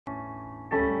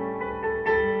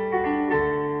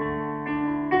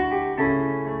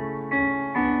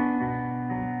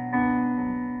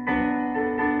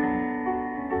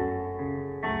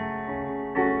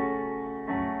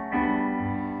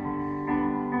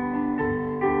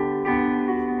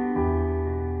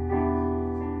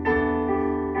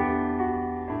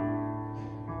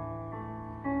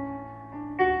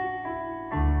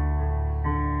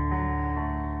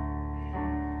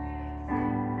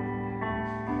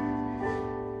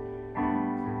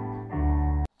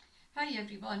Hi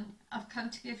everyone, I've come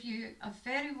to give you a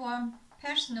very warm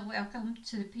personal welcome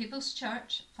to the People's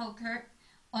Church Falkirk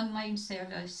online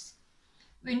service.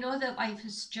 We know that life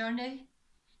is a journey.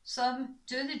 Some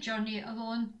do the journey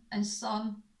alone and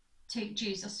some take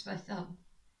Jesus with them.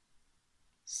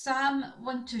 Psalm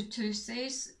 122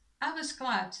 says, I was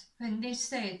glad when they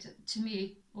said to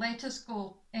me, let us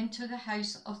go into the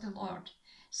house of the Lord.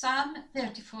 Psalm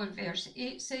 34 verse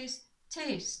 8 says,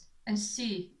 taste and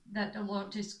see that the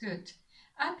Lord is good.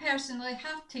 I personally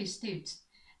have tasted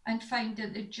and find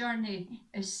that the journey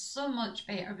is so much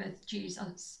better with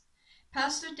Jesus.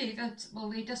 Pastor David will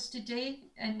lead us today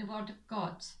in the Word of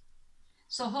God.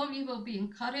 So hope you will be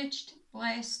encouraged,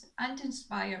 blessed and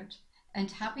inspired. And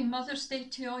happy Mother's Day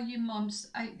to all you mums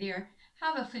out there.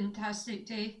 Have a fantastic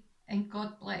day and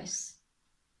God bless.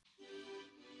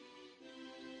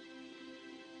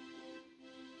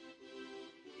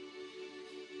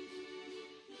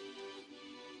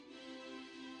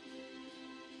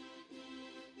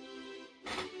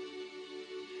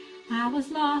 I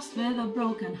was lost with a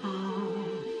broken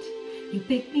heart. You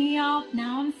picked me up,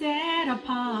 now I'm set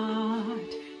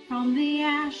apart. From the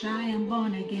ash I am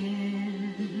born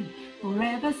again,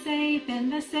 forever safe in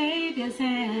the Savior's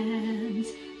hands.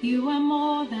 You are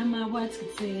more than my words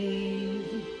could say.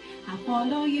 I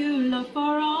follow you, look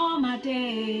for all my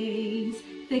days.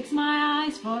 Fix my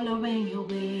eyes, following your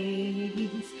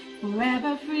ways.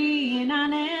 Forever free in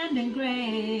unending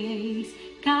grace.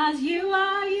 'Cause you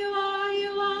are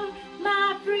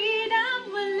my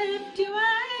freedom will lift you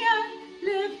higher,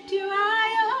 lift you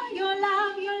higher. Your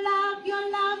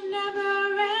love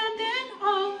never ending.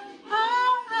 Oh,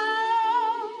 oh,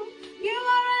 oh. You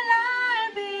are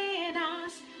alive in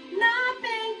us.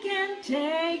 Nothing can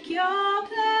take your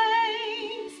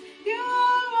place. You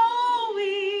are all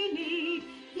we need.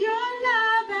 Your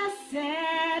love has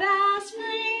set us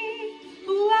free.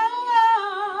 Whoa, whoa.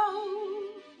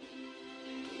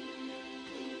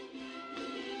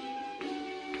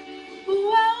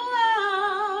 Whoa.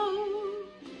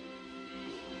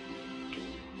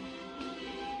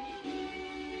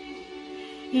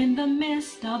 In the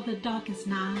midst of the darkest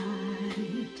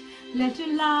night, let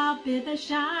your love be the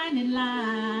shining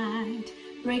light,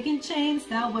 breaking chains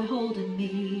that were holding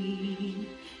me.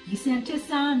 You sent your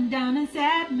son down and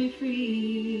set me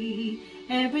free.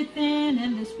 Everything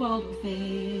in this world will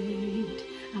fade.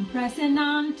 I'm pressing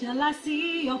on till I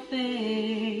see your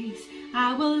face.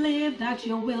 I will live that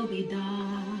your will be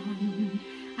done.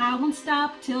 I won't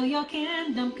stop till your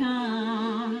kingdom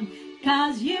come.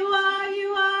 'Cause you are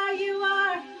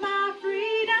my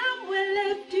freedom will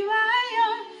lift you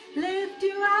higher, lift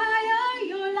you higher.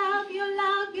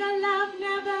 Your love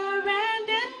never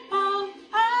ending. Oh,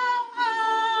 oh,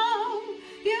 oh.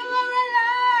 You are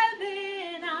alive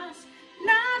in us.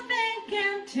 Nothing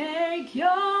can take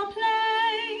your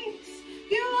place.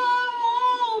 You are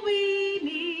all we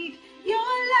need.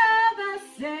 Your love has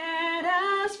set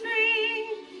us free.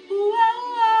 Whoa,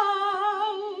 whoa.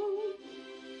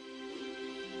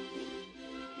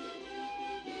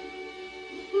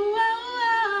 Whoa.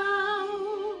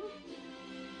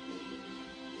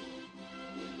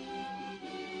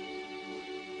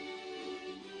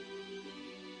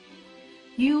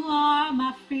 You are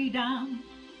my freedom.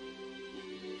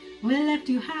 We'll lift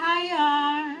you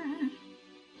higher.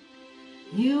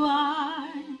 You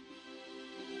are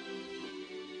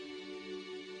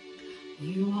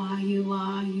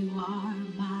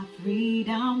my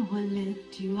freedom. Will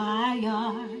lift you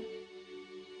higher.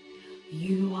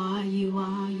 You are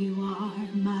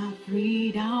my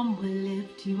freedom. Will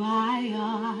lift you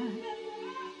higher.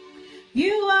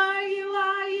 You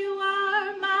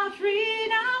are my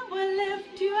freedom. Will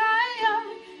lift you higher,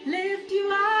 lift you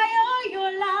higher.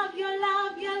 Your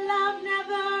love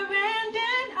never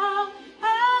ending. Oh,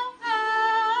 oh,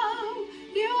 oh.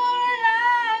 You are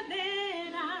alive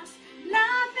in us.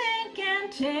 Nothing can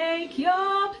take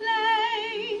your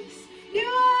place. You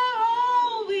are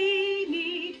all we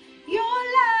need. Your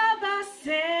love has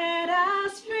set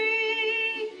us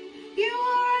free. You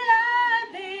are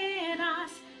alive in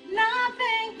us.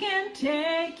 Nothing can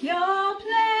take your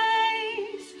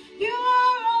place. You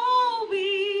are all we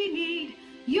need.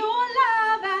 Your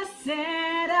love has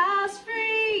set us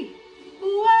free.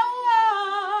 Whoa, whoa.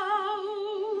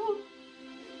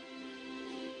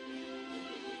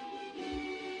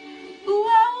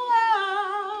 Whoa, whoa.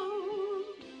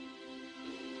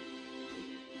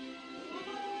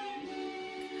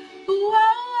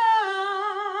 Whoa, whoa.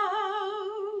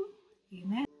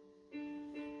 Amen.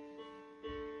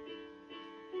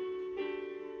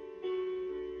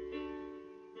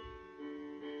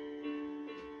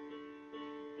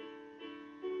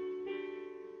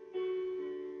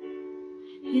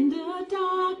 In the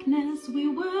darkness we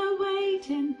were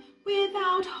waiting,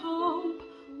 without hope,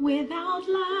 without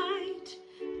light,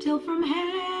 till from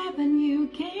heaven you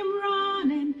came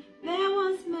running. There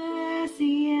was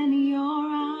mercy in your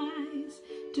eyes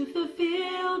to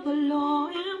fulfill the law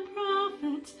and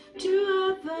prophets. To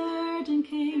a virgin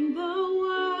came the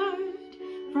word,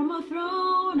 from a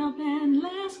throne of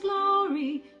endless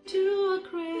glory to a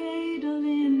cradle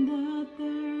in the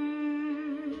dirt.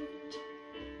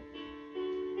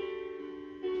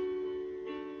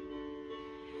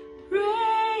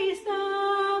 Praise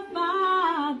the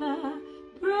Father,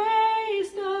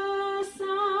 praise the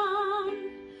Son,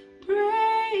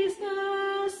 praise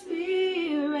the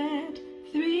Spirit,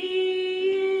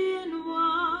 three in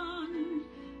one.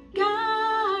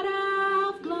 God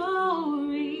of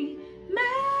glory,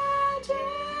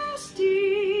 majesty,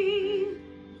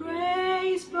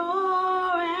 praise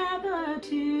forever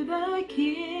to the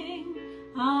King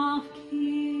of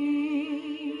Kings.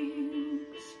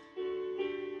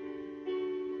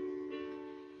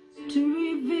 To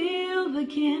reveal the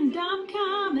kingdom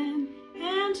coming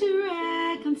and to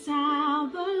reconcile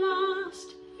the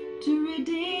lost, to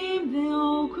redeem the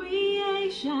old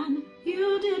creation.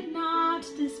 You did not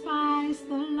despise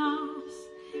the loss,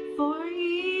 for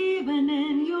even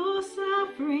in your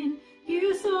suffering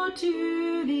you saw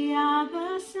to the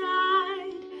other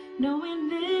side, knowing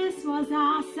this was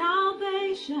our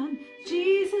salvation.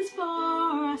 Jesus, for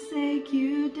our sake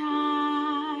you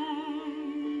died.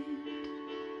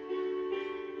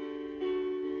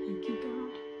 Thank you,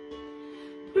 God.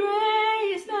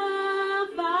 Praise the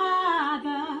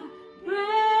Father,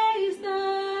 praise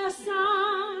the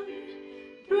Son,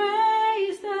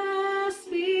 praise the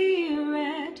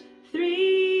Spirit,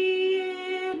 three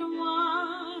in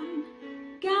one.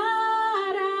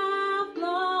 God of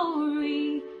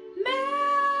glory,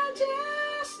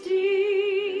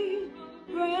 majesty,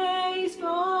 praise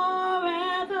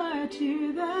forever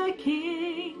to the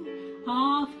King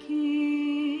of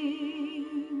Kings.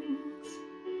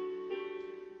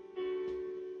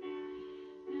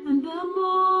 And the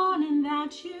morning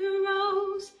that you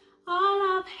rose, all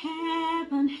of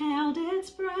heaven held its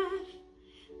breath,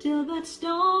 till that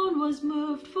stone was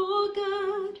moved for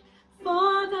good,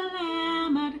 for the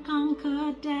Lamb had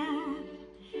conquered death.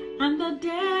 And the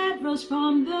dead rose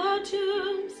from the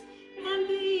tombs, and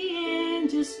the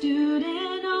angels stood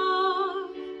in awe,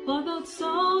 for the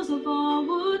souls of all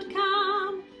would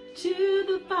come to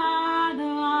the Father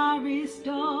are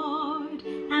restored.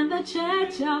 And the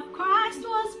church of Christ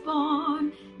was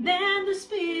born, then the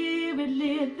Spirit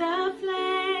lit the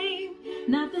flame.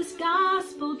 Now this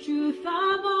gospel truth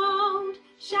of old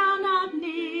shall not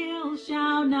kneel,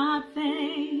 shall not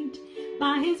faint.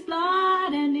 By his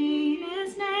blood and in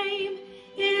his name,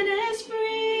 in his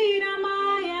freedom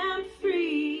I am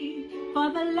free. For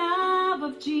the love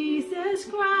of Jesus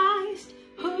Christ,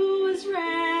 who has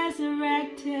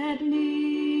resurrected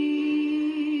me.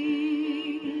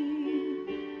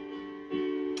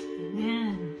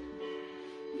 Amen.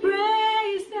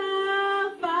 Praise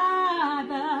the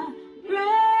Father,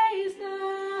 praise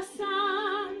the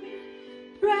Son,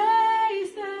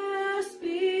 praise the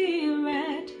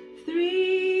Spirit,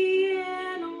 three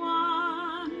in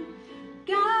one.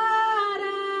 God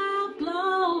of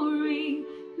glory,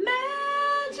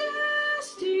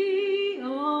 majesty,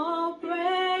 oh,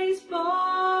 praise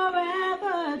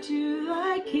forever to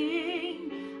the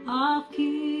King of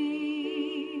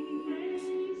Kings.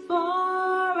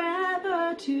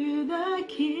 Forever to the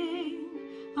King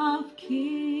of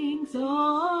Kings,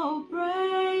 oh,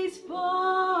 praise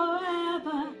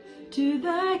forever to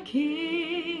the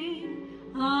King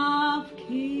of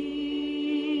Kings.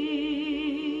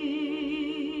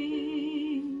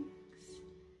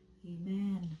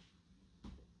 Amen.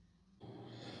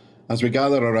 As we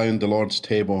gather around the Lord's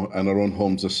table in our own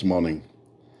homes this morning,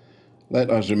 let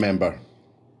us remember,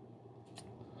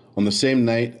 on the same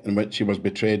night in which he was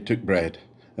betrayed, took bread,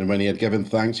 and when he had given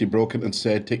thanks, he broke it and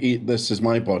said, "To eat, this is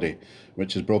my body,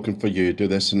 which is broken for you. Do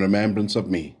this in remembrance of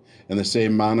me." In the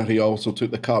same manner, he also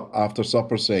took the cup after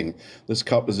supper, saying, "This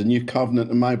cup is the new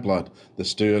covenant in my blood.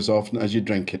 This do as often as you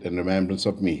drink it in remembrance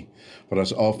of me. For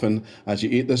as often as you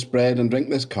eat this bread and drink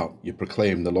this cup, you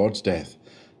proclaim the Lord's death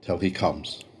till he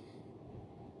comes."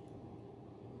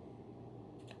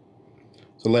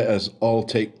 So let us all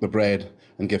take the bread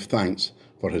and give thanks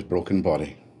for his broken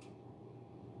body.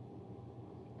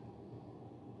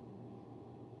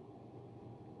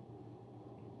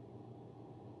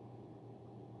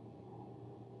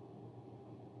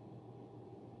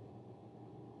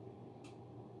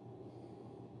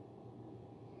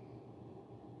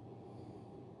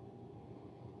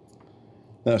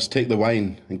 Let us take the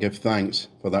wine and give thanks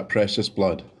for that precious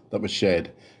blood that was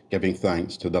shed, giving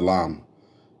thanks to the Lamb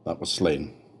that was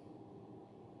slain.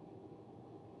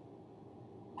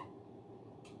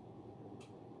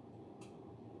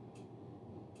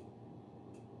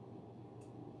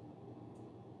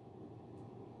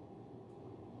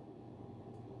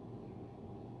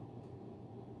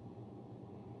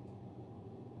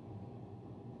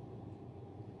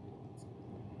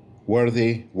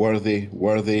 Worthy, worthy,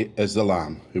 worthy is the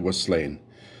Lamb who was slain.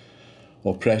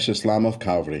 O precious Lamb of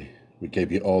Calvary, we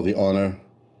give you all the honour,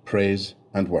 praise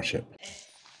and worship.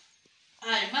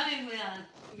 Hi, my name is Leanne.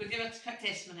 We'll give a quick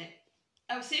testimony.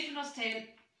 I was safe when I was 10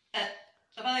 at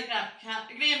a Billy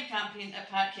Graham campaign at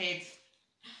Parkhead.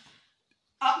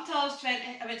 Up until I was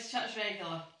 20, I went to church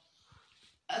regular.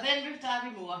 I then moved to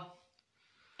Aviemore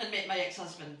and met my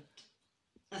ex-husband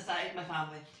and started my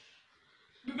family.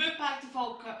 We moved back to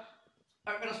Falkirk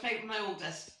when I was pregnant with my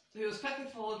oldest, who was quickly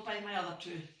followed by my other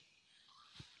two.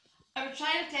 I would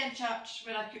try and attend church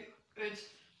when I could,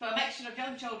 but a mixture of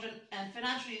young children and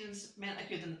financial reasons meant I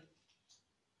couldn't.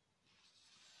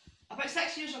 About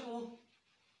 6 years ago,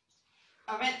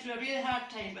 I went through a really hard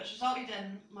time which resulted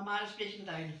in my marriage breaking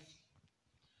down.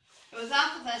 It was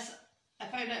after this I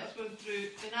found out I was going through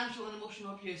financial and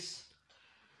emotional abuse,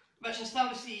 which I still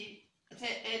receive a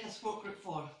support group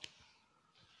for.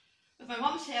 With my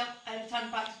mum's help, I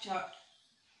returned back to church.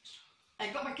 I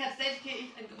got my kids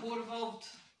educated and got more involved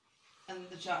in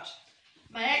the church.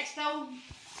 My ex still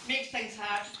makes things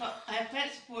hard, but I have plenty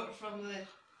of support from the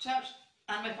church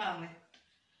and my family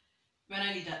when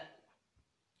I need it.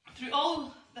 Through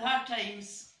all the hard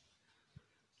times,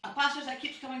 a passage that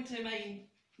keeps coming to my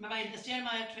mind is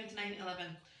Jeremiah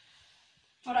 29:11.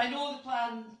 For I know the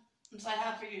plans I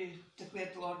have for you,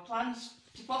 declared the Lord, plans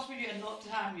to prosper you and not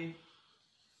to harm you,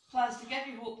 plans to give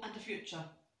you hope and a future.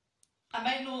 I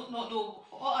might not know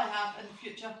what I have in the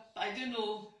future, but I do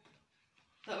know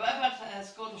that whatever it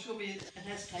is, God will show me in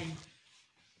His time.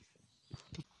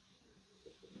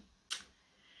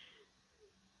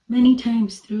 Many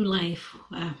times through life,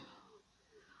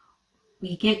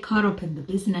 we get caught up in the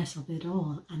business of it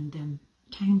all, and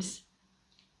times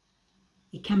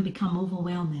it can become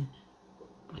overwhelming.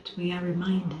 But we are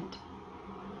reminded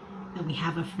that we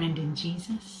have a friend in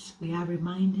Jesus. We are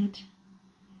reminded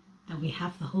that we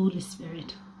have the Holy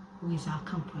Spirit, who is our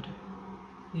comforter.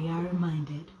 We are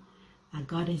reminded that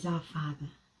God is our Father,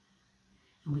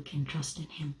 and we can trust in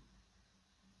Him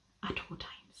at all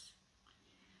times.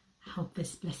 I hope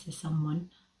this blesses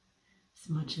someone as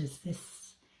much as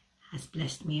this has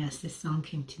blessed me, as this song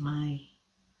came to my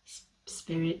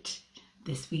spirit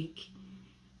this week.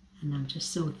 And I'm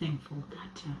just so thankful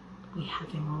that we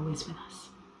have Him always with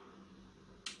us.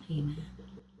 Amen.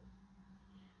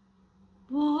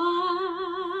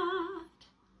 What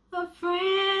a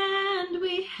friend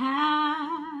we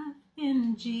have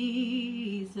in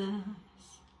Jesus.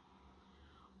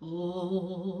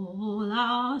 All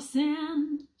our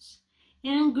sins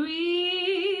and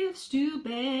griefs to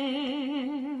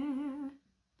bear.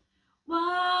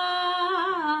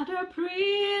 What a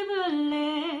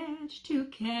privilege to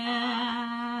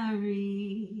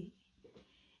carry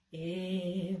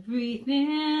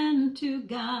everything to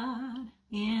God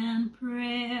in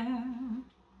prayer.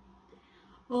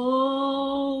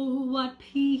 Oh, what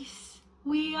peace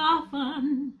we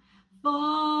often forfeit.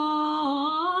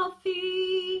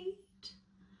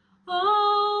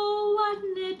 Oh, what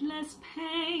needless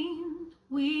pain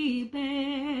we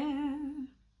bear.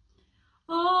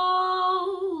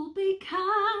 Oh,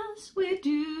 because we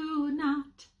do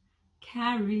not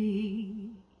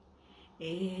carry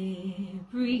everything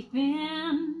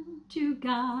to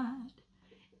God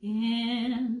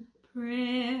in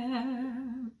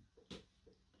prayer.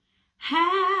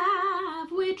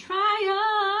 Have we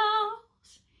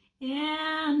trials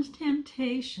and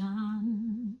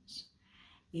temptations?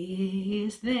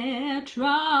 Is there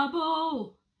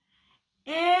trouble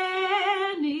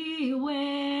anywhere?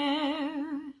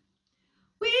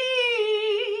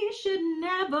 We should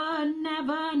never,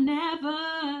 never,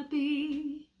 never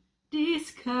be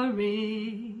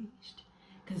discouraged,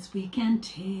 'cause we can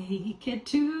take it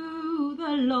to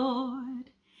the Lord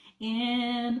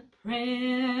in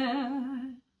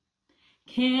prayer.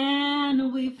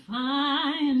 Can we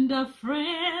find a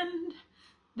friend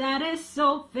that is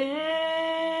so faithful,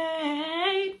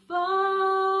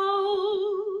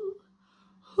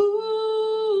 who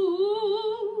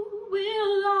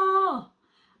will all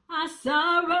our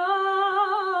sorrow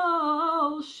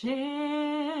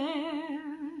share?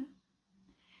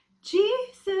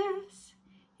 Jesus,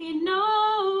 He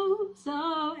knows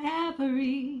our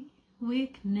every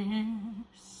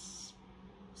weakness.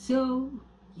 So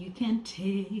You can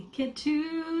take it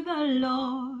to the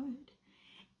Lord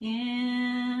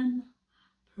in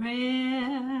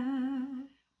prayer.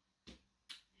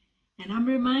 And I'm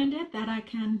reminded that I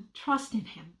can trust in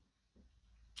him.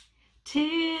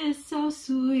 'Tis so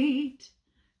sweet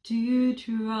to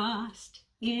trust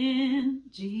in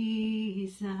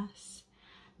Jesus,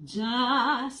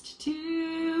 just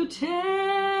to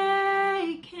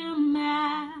take him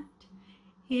at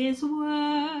his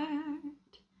word,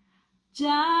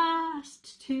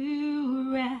 just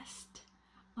to rest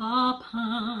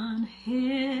upon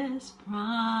his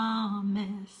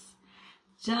promise,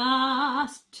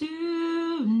 just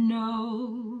to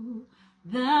know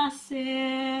thus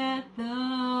saith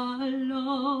the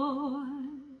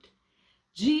Lord.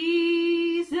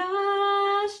 Jesus,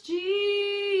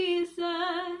 Jesus,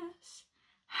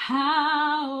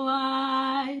 how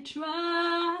I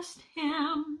trust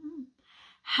him,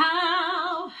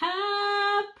 how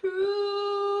have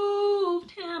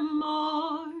proved him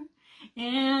more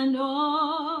and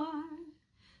more.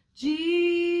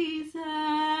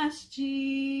 Jesus,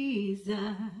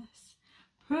 Jesus,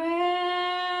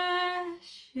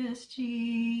 precious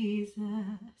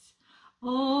Jesus,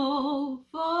 oh,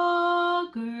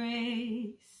 for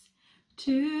grace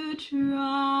to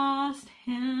trust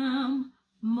him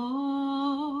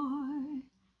more.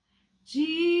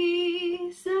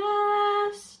 Jesus,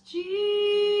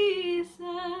 Jesus,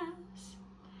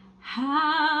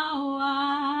 how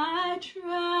I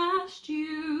trust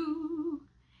you,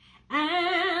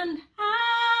 and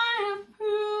I have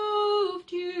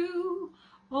proved you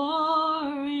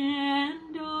o'er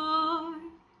and o'er.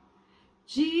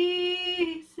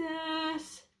 Jesus,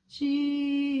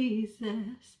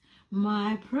 Jesus,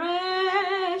 my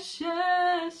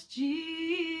precious Jesus.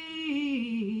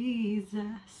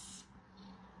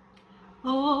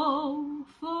 Oh,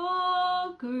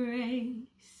 for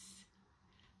grace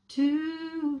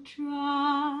to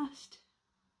trust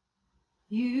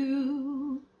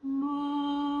you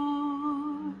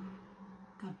more.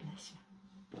 God bless you.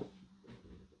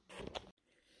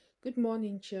 Good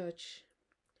morning, church.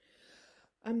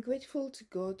 I'm grateful to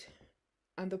God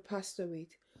and the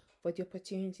pastorate for the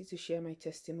opportunity to share my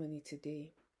testimony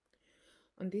today.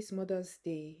 On this Mother's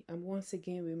Day, I'm once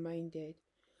again reminded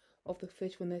of the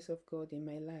faithfulness of God in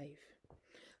my life.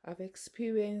 I've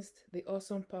experienced the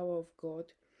awesome power of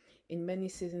God in many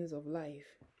seasons of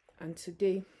life, and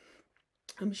today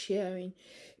I'm sharing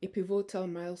a pivotal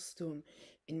milestone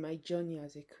in my journey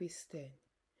as a Christian.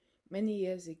 Many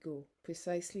years ago,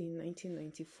 precisely in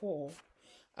 1994,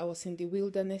 I was in the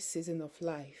wilderness season of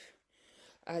life.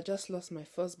 I had just lost my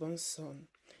firstborn son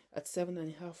at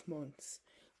 7.5 months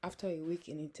after a week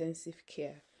in intensive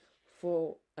care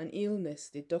for an illness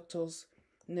the doctors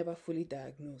never fully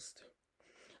diagnosed.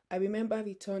 I remember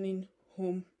returning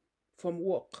home from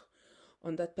work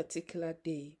on that particular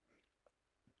day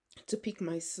to pick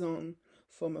my son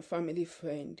from a family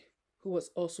friend who was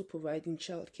also providing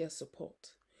childcare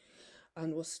support,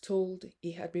 and was told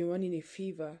he had been running a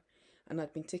fever and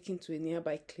had been taken to a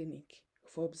nearby clinic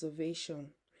for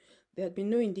observation. There had been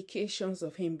no indications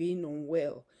of him being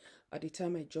unwell at the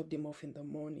time I dropped him off in the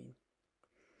morning.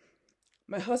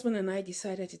 My husband and I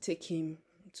decided to take him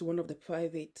to one of the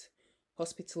private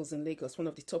hospitals in Lagos, one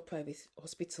of the top private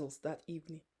hospitals that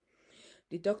evening.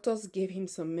 The doctors gave him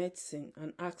some medicine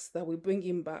and asked that we bring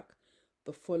him back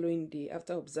the following day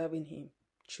after observing him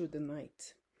through the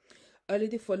night. Early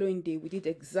the following day, we did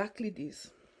exactly this.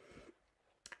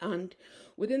 And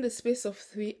within the space of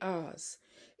 3 hours,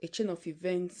 a chain of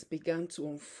events began to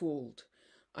unfold.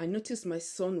 I noticed my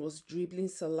son was dribbling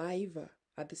saliva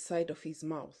at the side of his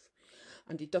mouth,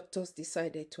 and the doctors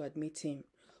decided to admit him.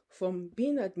 From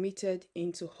being admitted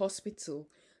into hospital,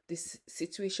 this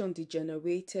situation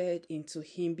degenerated into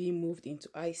him being moved into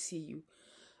ICU,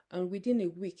 and within a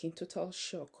week, in total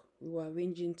shock, we were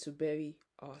arranging to bury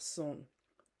our son.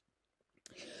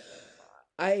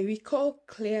 I recall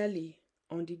clearly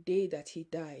on the day that he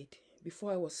died,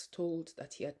 before I was told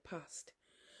that he had passed,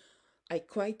 I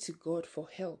cried to God for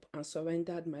help and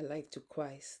surrendered my life to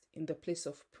Christ in the place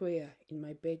of prayer in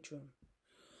my bedroom.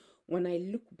 When I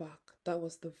look back, that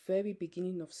was the very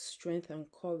beginning of strength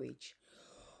and courage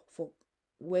for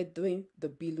weathering the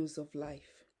billows of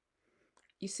life.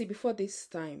 You see, before this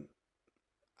time,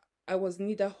 I was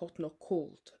neither hot nor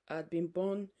cold. I had been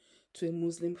born to a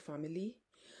Muslim family,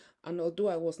 and although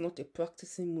I was not a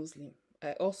practicing Muslim,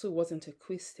 I also wasn't a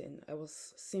Christian. I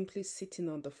was simply sitting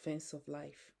on the fence of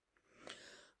life.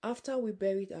 After we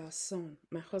buried our son,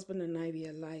 my husband and I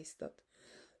realized that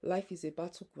life is a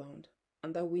battleground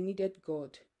and that we needed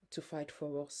God to fight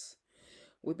for us.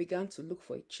 We began to look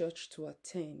for a church to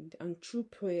attend, and through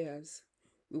prayers,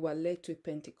 we were led to a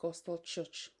Pentecostal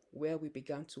church where we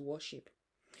began to worship.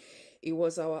 It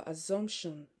was our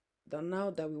assumption that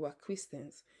now that we were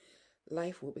Christians,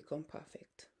 life will become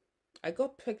perfect. I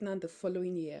got pregnant the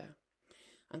following year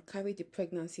and carried the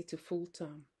pregnancy to full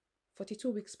term, 42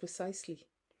 weeks precisely,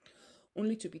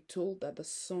 only to be told that the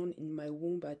son in my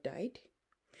womb had died,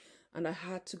 and I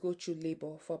had to go through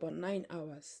labor for about 9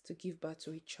 hours to give birth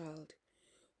to a child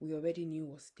we already knew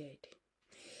was dead.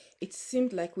 It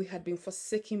seemed like we had been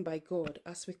forsaken by God,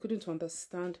 as we couldn't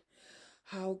understand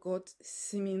how God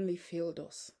seemingly failed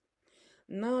us.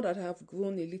 Now that I have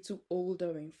grown a little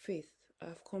older in faith, I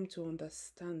have come to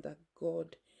understand that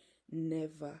God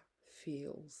never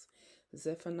fails.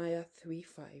 Zephaniah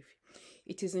 3:5.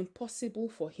 It is impossible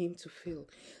for him to fail.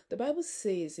 The Bible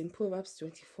says in Proverbs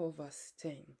 24 verse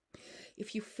 10,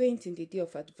 if you faint in the day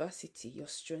of adversity, your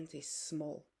strength is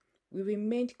small. We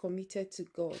remained committed to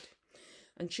God,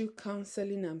 and through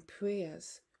counseling and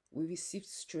prayers, we received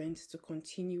strength to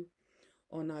continue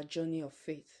on our journey of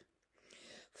faith.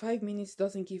 5 minutes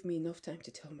doesn't give me enough time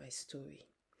to tell my story.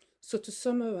 So to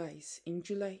summarize, in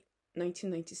July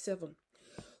 1997,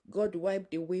 God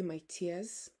wiped away my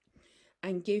tears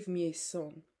and gave me a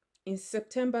son. In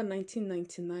September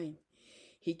 1999,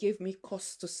 he gave me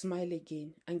cause to smile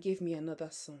again and gave me another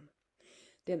son.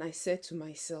 Then I said to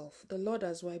myself, the Lord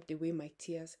has wiped away my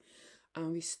tears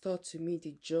and restored to me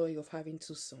the joy of having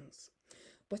 2 sons.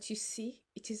 But you see,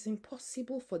 it is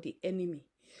impossible for the enemy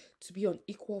to be on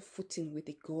equal footing with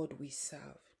the God we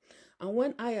serve. And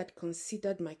when I had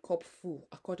considered my cup full,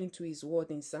 according to his word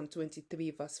in Psalm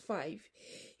 23 verse 5,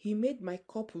 he made my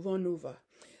cup run over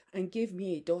and gave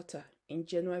me a daughter in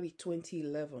January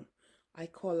 2011. I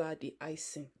call her the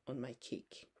icing on my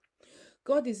cake.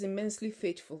 God is immensely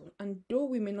faithful, and though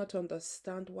we may not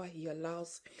understand why he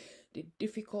allows the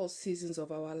difficult seasons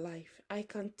of our life, I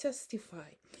can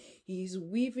testify he is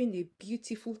weaving a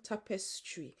beautiful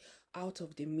tapestry out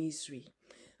of the misery.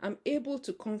 I'm able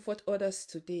to comfort others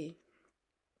today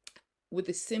with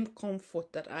the same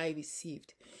comfort that I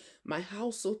received. My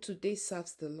household today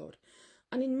serves the Lord,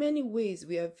 and in many ways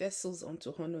we are vessels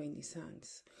unto honor in his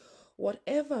hands.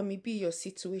 Whatever may be your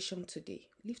situation today,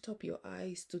 lift up your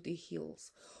eyes to the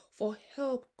hills, for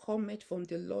help cometh from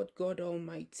the Lord God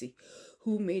Almighty,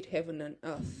 who made heaven and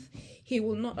earth. He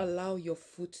will not allow your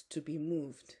foot to be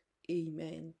moved.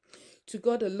 Amen. To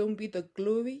God alone be the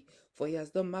glory, for he has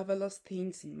done marvelous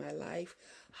things in my life.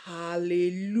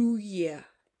 Hallelujah.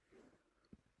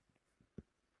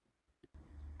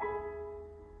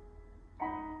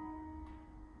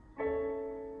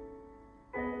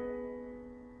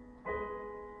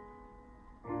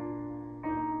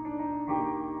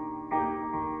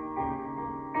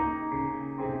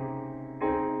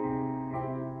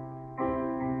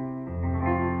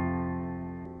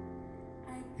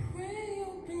 I pray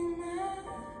open my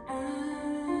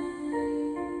eyes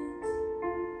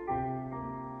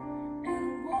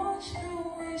and watch how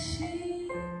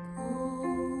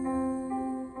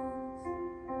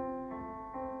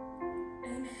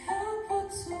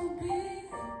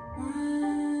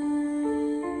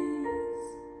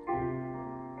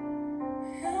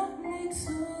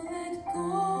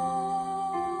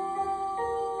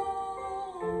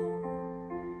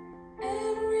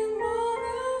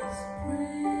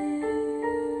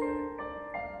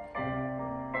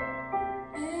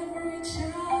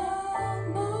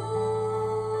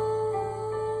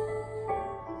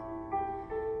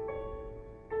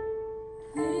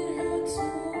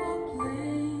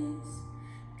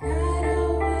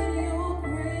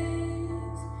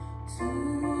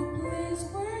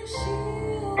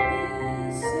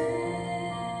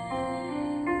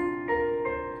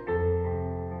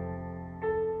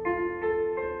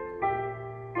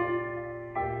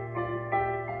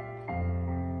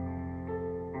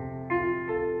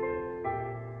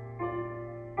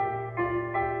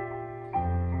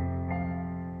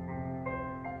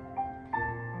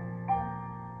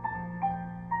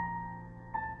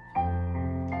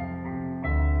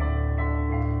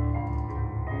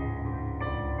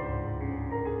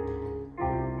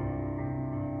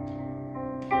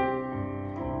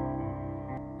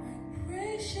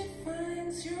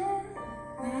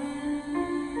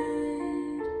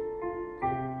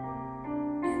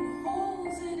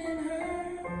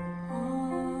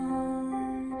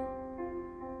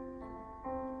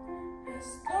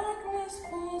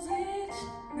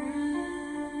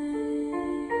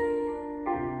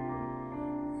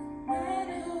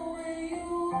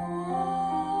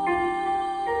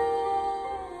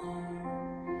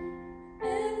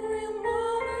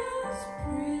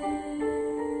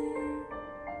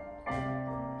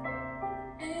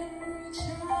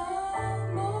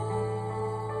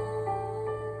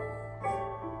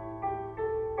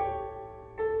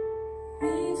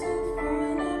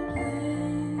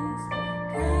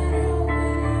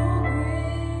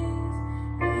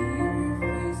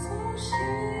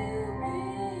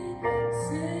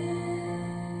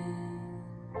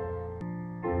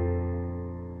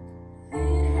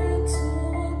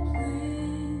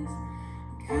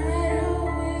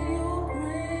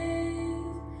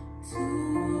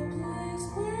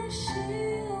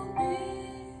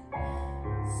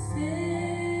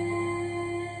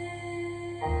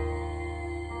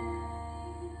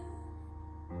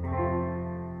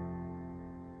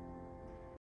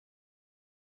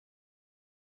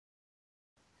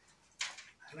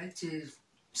I'd like to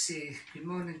say good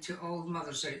morning to all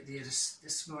mothers out there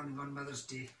this morning on Mother's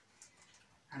Day.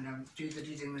 And I'll do the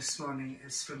reading this morning.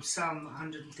 It's from Psalm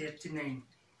 139,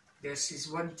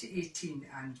 verses 1 to 18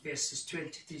 and verses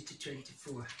 23 to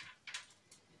 24.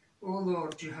 O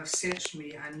Lord, you have searched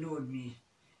me and known me.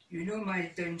 You know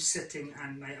my down-sitting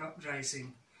and my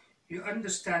uprising. You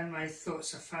understand my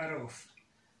thoughts afar off.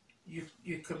 You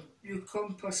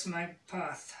compass my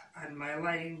path and my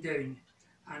lying down,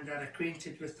 and are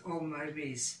acquainted with all my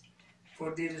ways.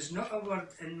 For there is not a word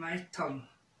in my tongue,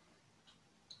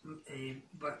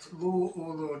 but lo, O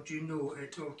Lord, you know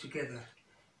it altogether.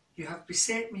 You have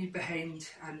beset me behind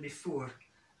and before,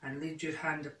 and laid your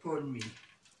hand upon me.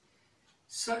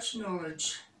 Such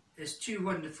knowledge is too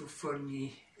wonderful for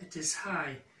me. It is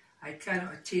high, I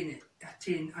cannot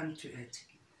attain unto it.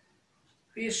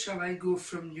 Where shall I go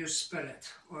from your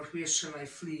spirit, or where shall I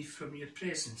flee from your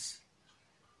presence?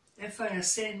 If I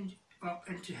ascend up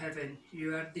into heaven,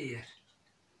 you are there.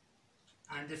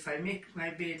 And if I make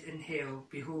my bed in hell,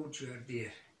 behold, you are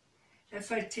there.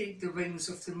 If I take the wings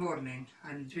of the morning,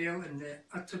 and dwell in the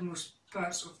uttermost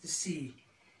parts of the sea,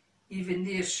 even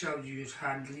there shall your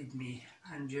hand lead me,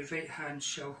 and your right hand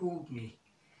shall hold me.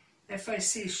 If I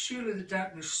say, surely the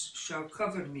darkness shall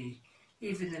cover me,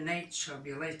 even the night shall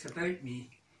be light about me.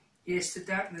 Yes, the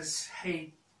darkness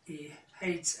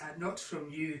hides not from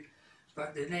you,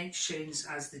 but the night shines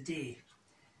as the day.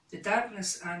 The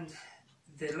darkness and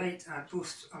the light are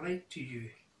both alike to you.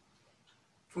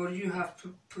 For you have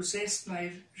possessed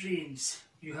my reins,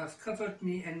 you have covered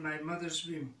me in my mother's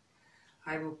womb.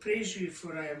 I will praise you,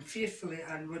 for I am fearfully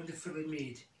and wonderfully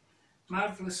made.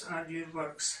 Marvellous are your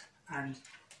works, and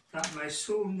that my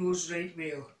soul knows right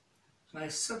well. My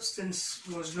substance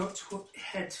was not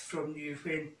hid from you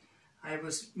when I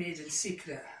was made in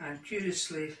secret, and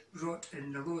curiously wrought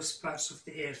in the lowest parts of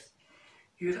the earth.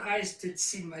 Your eyes did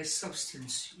see my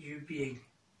substance, you being,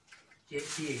 yet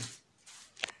being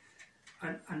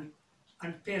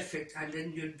unperfect, and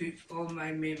in your book all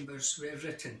my members were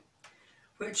written,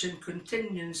 which in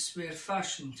continuance were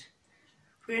fashioned,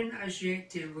 when as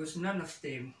yet there was none of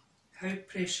them. How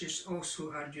precious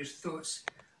also are your thoughts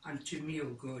unto me, O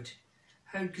God!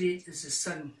 How great is the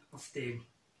sum of them!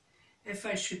 If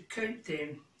I should count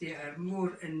them, they are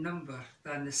more in number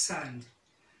than the sand.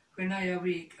 When I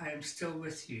awake, I am still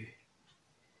with you.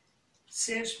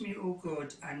 Search me, O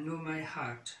God, and know my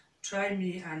heart. Try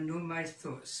me and know my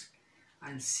thoughts,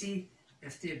 and see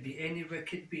if there be any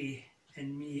wicked way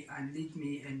in me, and lead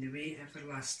me in the way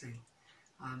everlasting.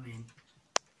 Amen.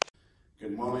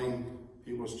 Good morning,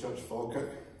 People's Church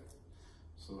Falkirk.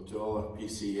 So to all our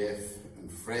PCF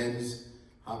and friends,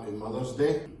 happy Mother's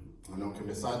Day. I know it can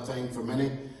be a sad time for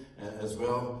many as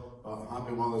well, but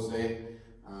happy Mother's Day,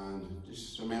 and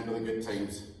just remember the good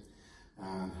times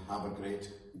and have a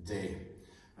great day.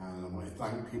 And I want to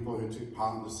thank people who took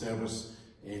part in the service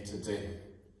today,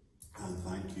 and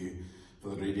thank you for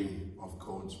the reading of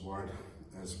God's Word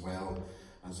as well,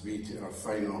 as we take our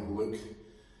final look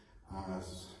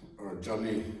as our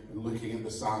journey in looking at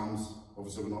the Psalms.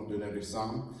 Obviously we're not doing every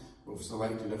Psalm, but we've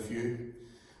selected a few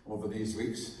over these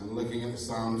weeks, and looking at the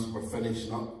Psalms, we're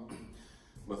finishing up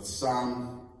with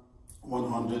Psalm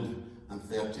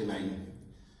 139,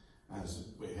 as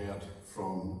we heard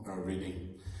from our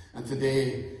reading. And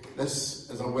today,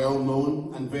 this is a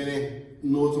well-known and very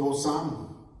notable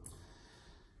psalm.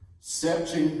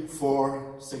 Searching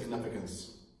for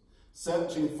significance.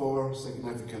 Searching for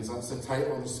significance, that's the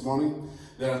title this morning.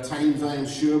 There are times, I am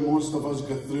sure, most of us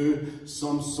go through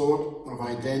some sort of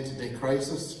identity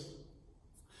crisis,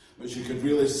 which you could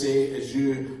really say is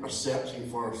you are searching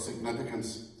for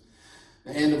significance.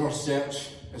 The end of our search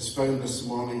is found this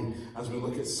morning as we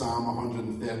look at Psalm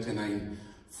 139.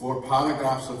 4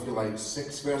 paragraphs, if you like,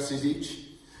 6 verses each,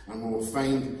 and we'll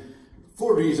find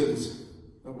 4 reasons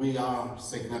that we are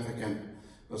significant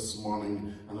this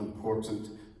morning and important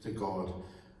to God.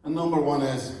 And number 1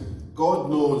 is, God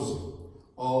knows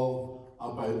all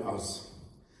about us.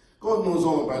 God knows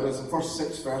all about us. The first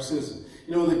 6 verses,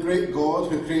 you know, the great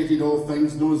God who created all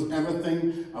things knows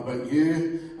everything about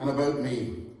you and about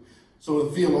me. So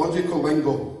in theological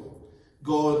lingo,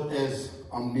 God is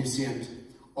omniscient,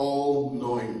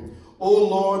 all-knowing. O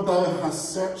Lord, thou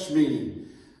hast searched me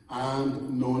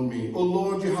and known me. O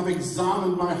Lord, you have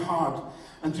examined my heart,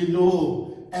 and you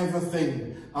know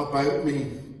everything about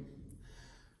me.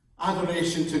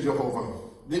 Adoration to Jehovah,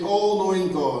 the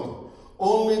all-knowing God.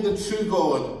 Only the true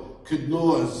God could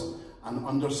know us and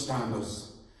understand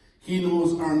us. He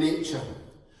knows our nature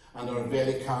and our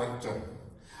very character.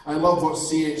 I love what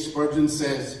C.H. Spurgeon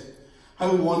says.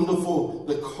 How wonderful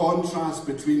the contrast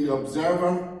between the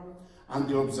observer and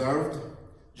the observed.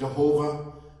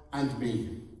 Jehovah and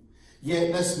me.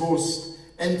 Yet this most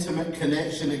intimate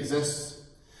connection exists,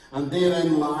 and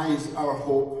therein lies our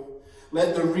hope.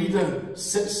 Let the reader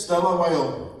sit still a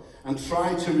while and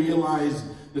try to realise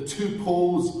the two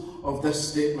poles of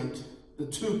this statement. The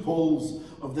two poles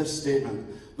of this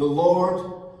statement. The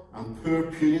Lord and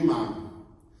poor puny man.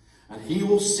 And he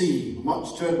will see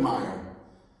much to admire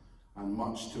and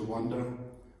much to wonder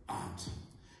at.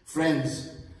 Friends,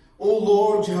 O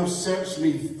Lord, you have searched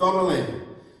me thoroughly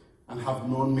and have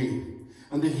known me.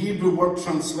 And the Hebrew word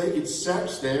translated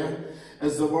search there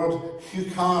is the word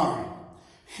hukar.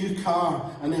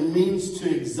 Hukar, and it means to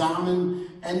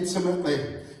examine intimately.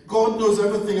 God knows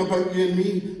everything about you and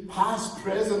me, past,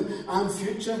 present, and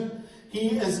future.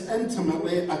 He is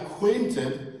intimately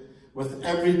acquainted with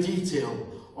every detail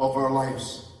of our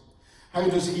lives. How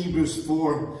does Hebrews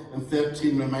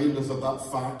 4:13 remind us of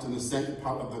that fact in the second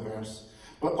part of the verse?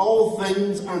 But all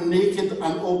things are naked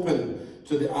and open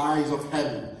to the eyes of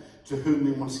him to whom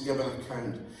we must give an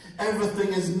account.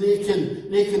 Everything is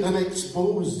naked and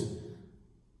exposed.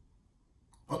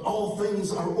 But all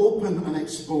things are open and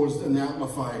exposed in the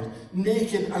Amplified,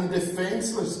 naked and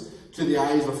defenceless to the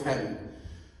eyes of him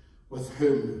with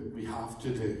whom we have to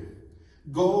do.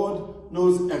 God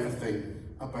knows everything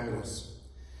about us.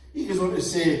 He goes on to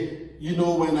say, you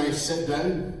know when I sit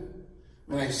down,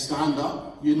 when I stand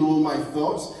up, you know my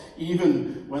thoughts,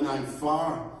 even when I'm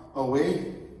far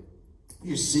away.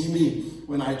 You see me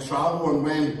when I travel and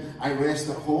when I rest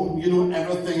at home. You know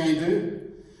everything I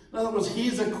do. In other words,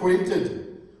 he's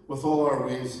acquainted with all our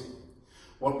ways.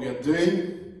 What we are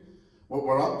doing, what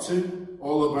we're up to,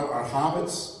 all about our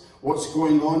habits, what's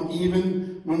going on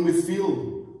even when we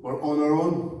feel we're on our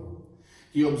own.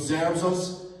 He observes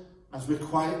us as we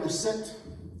quietly sit,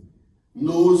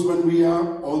 knows when we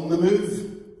are on the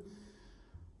move,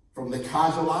 from the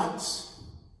casual acts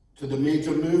to the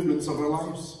major movements of our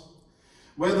lives.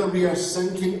 Whether we are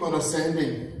sinking or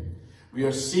ascending, we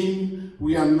are seen,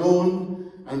 we are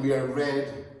known, and we are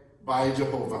read by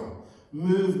Jehovah.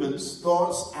 Movements,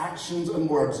 thoughts, actions, and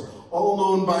words, all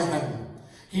known by him.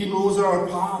 He knows our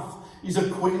path. He's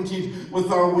acquainted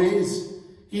with our ways.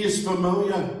 He is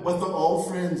familiar with all,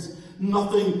 friends.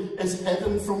 Nothing is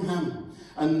hidden from him,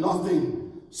 and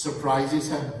nothing surprises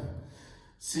him.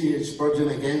 C.H. Spurgeon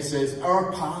again says,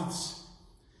 our paths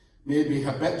may be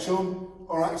habitual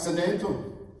or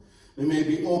accidental. They may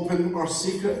be open or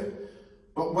secret,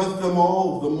 but with them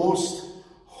all, the most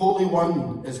Holy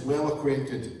One is well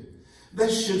acquainted.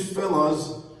 This should fill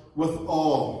us with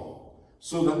awe,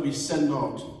 so that we sin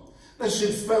not. This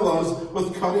should fill us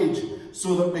with courage,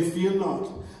 so that we fear not.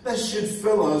 This should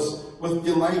fill us with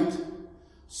delight,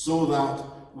 so that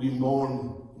we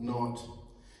mourn not.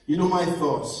 You know my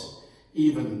thoughts,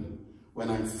 even when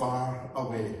I'm far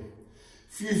away.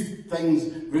 Few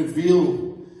things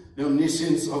reveal the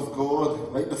omniscience of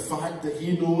God, like the fact that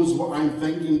he knows what I'm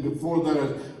thinking before there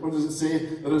is, what does it say?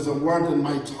 There is a word in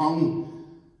my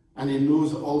tongue, and he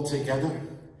knows it altogether.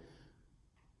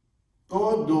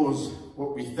 God knows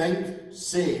what we think,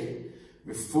 say,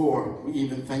 before we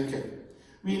even think it.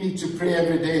 We need to pray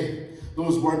every day.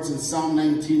 Those words in Psalm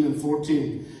 19 and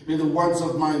 14. May the words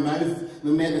of my mouth, the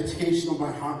meditation of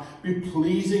my heart be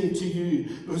pleasing to you,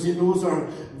 because he knows our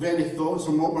very thoughts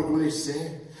and what we're going to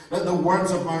say. Let the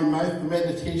words of my mouth, the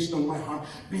meditation of my heart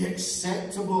be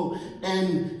acceptable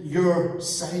in your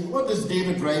sight. What does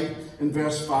David write in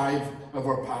verse 5 of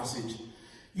our passage?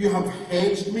 You have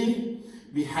hedged me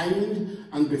behind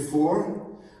and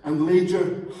before, and laid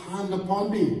your hand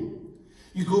upon me.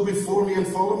 You go before me and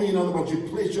follow me. In other words, you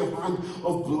place your hand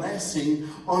of blessing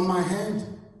on my head.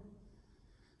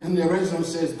 And the original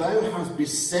says, thou hast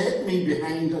beset me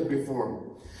behind and before.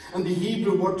 And the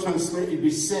Hebrew word translated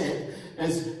beset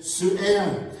is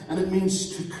su'er, and it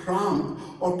means to cramp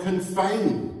or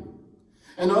confine.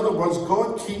 In other words,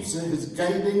 God keeps his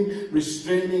guiding,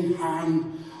 restraining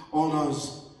hand on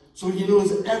us. So he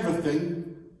knows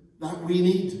everything that we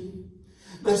need.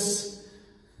 This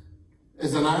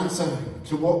is an answer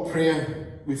to what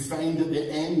prayer we find at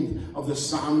the end of the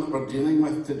psalm that we're dealing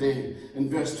with today, in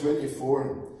verse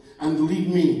 24. And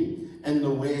lead me in the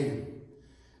way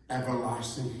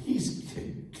everlasting. He's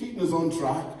keeping us on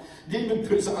track. David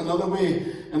puts it another way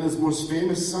in his most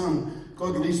famous psalm.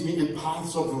 God leads me in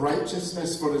paths of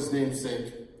righteousness for his name's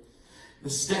sake. The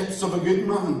steps of a good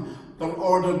man are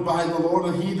ordered by the Lord,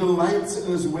 and he delights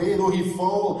in his way. Though he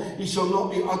fall, he shall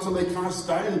not be utterly cast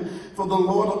down, for the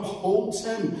Lord upholds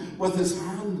him with his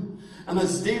hand. And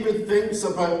as David thinks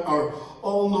about our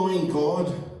all-knowing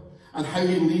God and how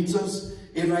he leads us,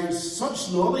 he writes,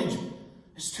 such knowledge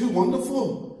is too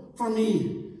wonderful for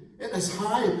me. It is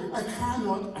high. I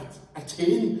cannot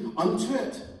attain unto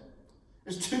it.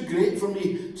 It's too great for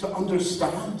me to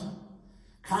understand.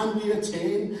 Can we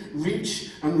attain,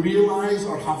 reach, and realize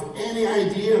or have any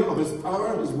idea of his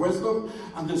power, his wisdom,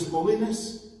 and his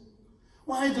holiness?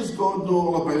 Why does God know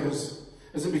all about us?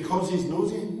 Is it because he's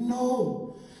nosy?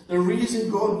 No. The reason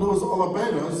God knows all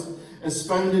about us is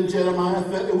found in Jeremiah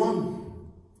 31.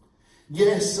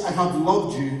 Yes, I have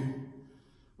loved you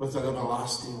with an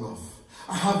everlasting love.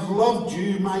 I have loved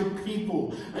you, my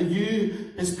people, and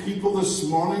you, his people this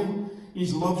morning. He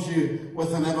loves you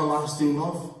with an everlasting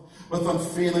love. With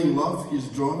unfailing love, he's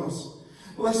drawn us.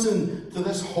 Listen to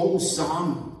this whole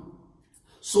psalm,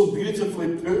 so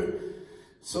beautifully put,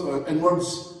 so in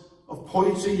words of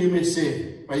poetry, you may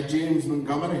say, by James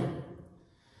Montgomery.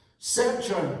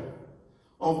 Searcher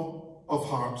of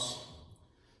hearts,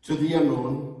 to thee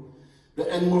alone,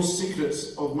 the inmost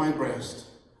secrets of my breast.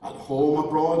 At home,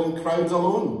 abroad, in crowds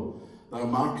alone, thou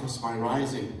markest my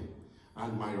rising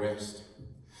and my rest.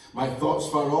 My thoughts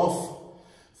far off,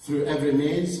 through every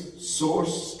maze,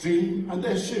 source, stream, and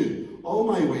issue, all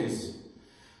my ways.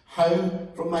 How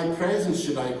from thy presence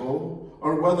should I go,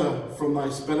 or whither from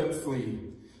thy spirit flee,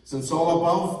 since all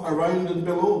above, around, and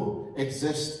below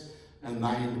exist in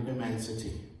thine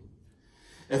immensity.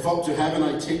 If up to heaven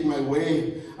I take my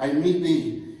way, I meet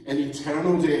thee in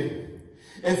eternal day.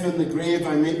 If in the grave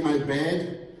I make my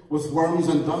bed, with worms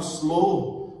and dust,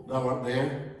 lo, thou art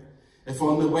there. If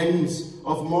on the wings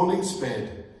of morning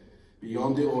sped,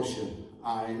 beyond the ocean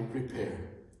I prepare.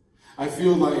 I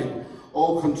feel thy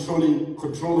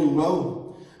all-controlling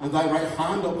will, and thy right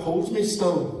hand upholds me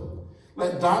still.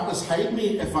 Let darkness hide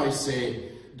me if I say,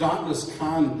 darkness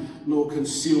can no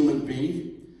concealment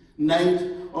be. Night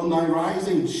on thy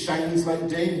rising shines like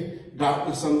day,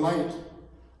 darkness and light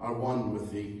are one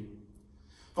with thee.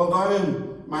 For thou,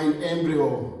 mine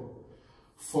embryo,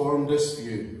 formed this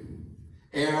view,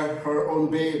 ere her own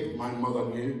babe my mother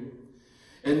knew.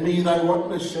 In me thy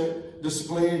workmanship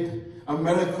displayed, a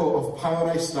miracle of power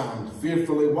I stand,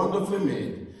 fearfully, wonderfully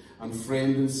made, and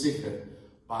framed in secret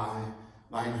by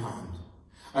thine hand.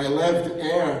 I lived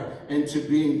ere into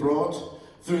being brought,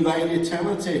 through thine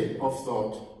eternity of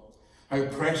thought. How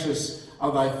precious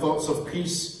are thy thoughts of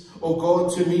peace, O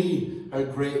God, to me, how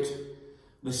great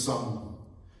the sun.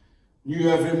 New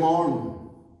every morn,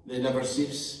 they never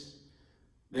cease.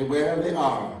 They were, they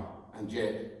are, and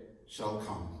yet shall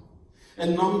come.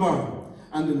 In number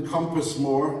and in compass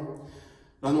more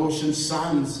than ocean's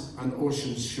sands and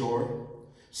ocean's shore.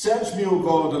 Search me, O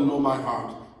God, and know my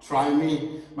heart. Try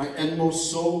me, my inmost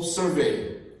soul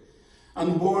survey,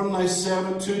 and warn thy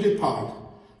servant to depart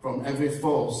from every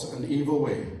false and evil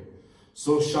way.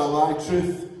 So shall thy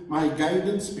truth my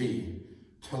guidance be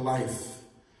to life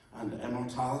and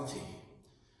immortality.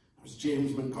 There's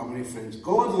James Montgomery, friends.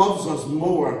 God loves us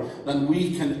more than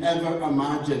we can ever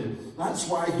imagine. That's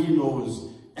why he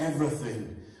knows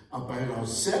everything about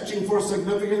us. Searching for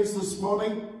significance this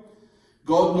morning,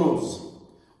 God knows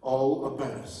all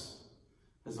about us.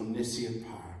 His omniscient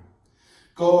power.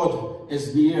 God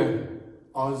is near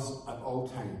us at all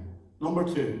time. Number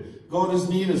two, God is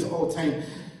near us at all time.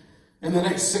 In the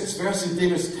next 6 verses,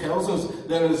 David tells us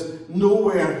there is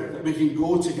nowhere that we can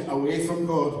go to get away from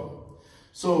God.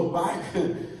 So back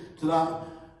to that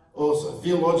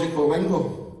theological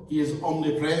lingo, he is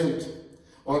omnipresent,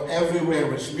 or everywhere,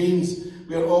 which means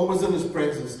we are always in his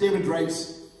presence. David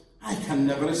writes, I can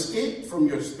never escape from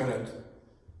your spirit.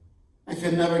 I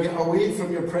can never get away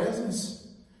from your presence.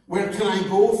 Where can I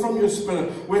go from your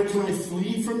spirit? Where can I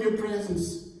flee from your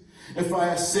presence? If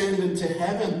I ascend into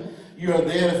heaven, you are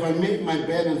there. If I make my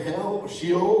bed in hell or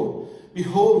Sheol,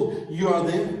 behold, you are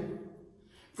there.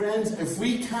 Friends, if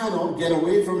we cannot get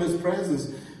away from his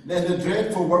presence, then the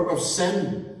dreadful work of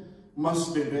sin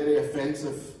must be very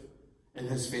offensive in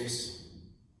his face.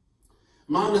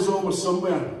 Man is always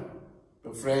somewhere,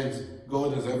 but friends,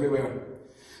 God is everywhere.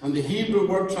 And the Hebrew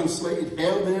word translated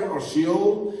hell there, or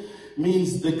Sheol,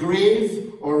 means the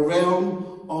grave or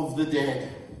realm of the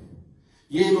dead.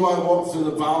 Yea, though I walk through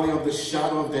the valley of the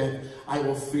shadow of death, I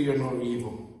will fear no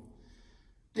evil.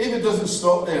 David doesn't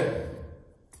stop there.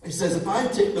 He says, if I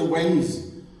take the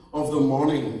wings of the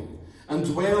morning and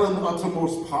dwell in the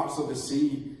uttermost parts of the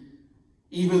sea,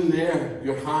 even there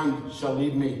your hand shall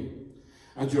lead me,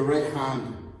 and your right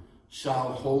hand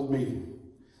shall hold me.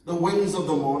 The wings of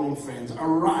the morning, friends, a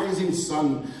rising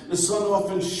sun. The sun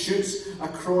often shoots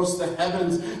across the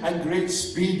heavens at great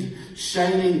speed,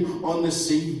 shining on the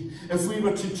sea. If we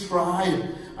were to try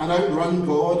and outrun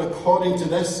God according to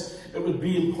this, it would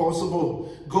be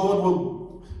impossible. God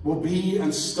will be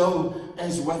and still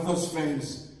is with us,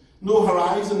 friends. No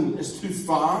horizon is too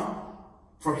far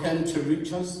for him to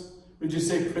reach us? Would you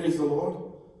say praise the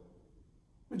Lord?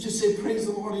 Would you say praise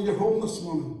the Lord in your home this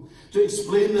morning? To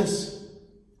explain this,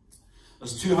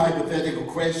 there's two hypothetical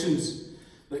questions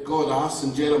that God asks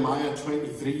in Jeremiah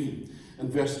 23 and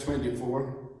verse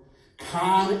 24.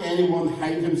 Can anyone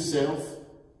hide himself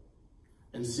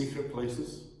in secret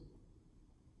places?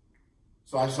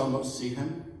 So I shall not see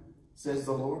him, says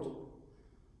the Lord.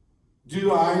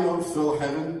 Do I not fill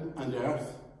heaven and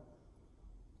earth,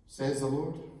 says the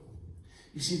Lord?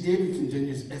 You see, David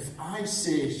continues, if I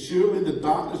say, surely the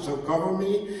darkness shall cover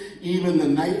me, even the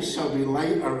night shall be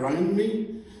light around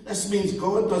me. This means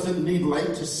God doesn't need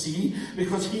light to see,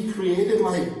 because he created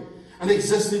light and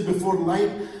existed before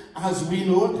light as we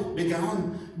know it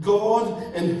began.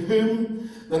 God, in whom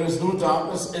there is no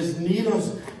darkness, is near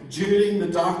us during the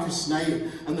darkest night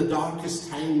and the darkest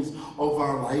times of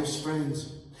our lives,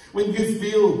 friends. When you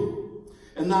feel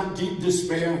in that deep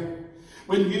despair,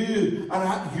 when you are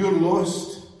at your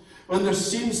lowest, when there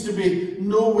seems to be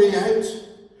no way out,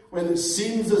 when it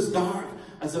seems as dark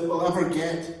as it will ever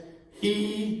get,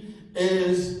 he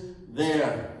is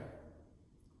there.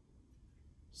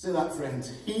 Say that,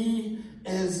 friends. He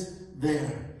is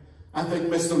there. I think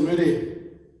Mr. Moody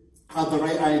had the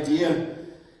right idea.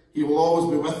 He will always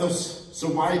be with us. So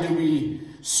why do we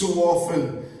so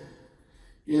often,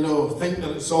 think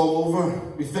that it's all over?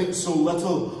 We think so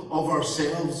little of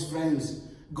ourselves, friends.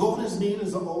 God is near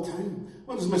us at all time.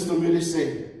 What does Mr. Moody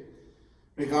say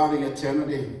regarding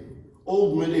eternity?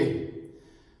 Old Moody,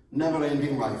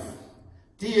 never-ending life.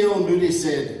 D.L. Moody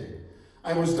said,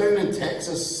 I was down in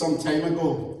Texas some time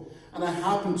ago, and I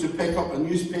happened to pick up a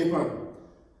newspaper,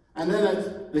 and in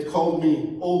it they called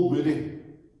me Old Moody.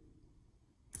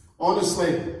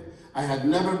 Honestly, I had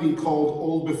never been called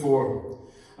old before.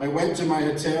 I went to my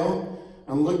hotel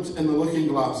and looked in the looking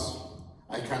glass.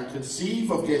 I can't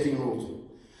conceive of getting old.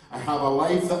 I have a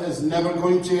life that is never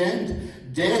going to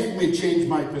end. Death may change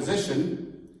my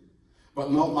position,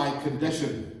 but not my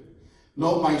condition,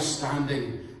 not my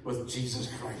standing with Jesus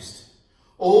Christ.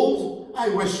 Old, I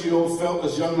wish you all felt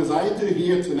as young as I do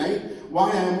here tonight.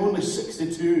 Why, I'm only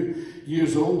 62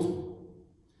 years old.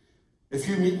 If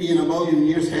you meet me in 1,000,000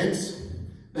 years hence,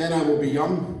 then I will be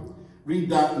young. Read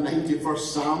that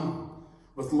 91st Psalm.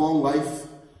 With long life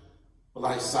will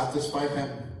I satisfy him.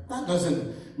 That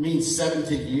doesn't mean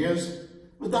 70 years.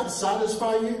 Would that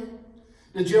satisfy you?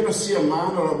 Did you ever see a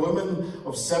man or a woman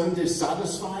of 70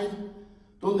 satisfied?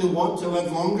 Don't they want to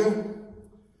live longer?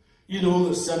 You know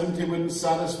that 70 wouldn't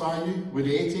satisfy you. Would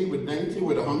 80? Would 90?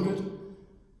 Would 100?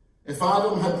 If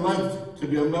Adam had lived to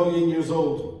be 1,000,000 years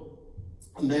old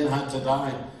and then had to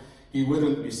die, he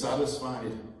wouldn't be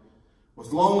satisfied.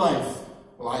 With long life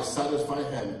will I satisfy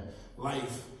him,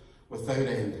 life without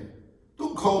end.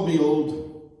 Don't call me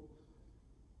old.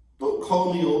 Don't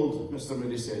call me old, Mr.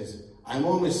 Moody says. I'm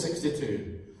only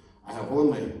 62. I have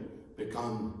only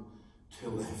begun to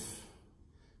live.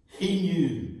 He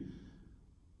knew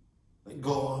that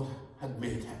God had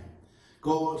made him.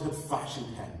 God had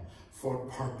fashioned him for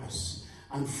purpose.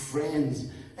 And friends,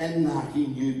 in that he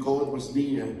knew God was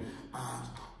near at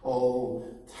all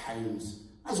times.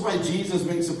 That's why Jesus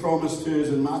makes a promise to us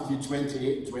in Matthew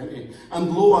 28:20.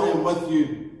 And lo, I am with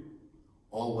you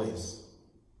always,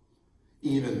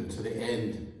 even to the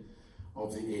end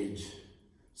of the age.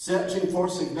 Searching for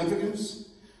significance,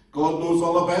 God knows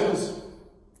all about us.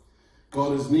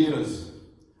 God is near us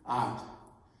at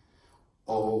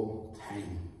all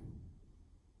time.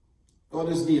 God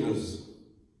is near us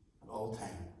at all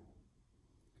time.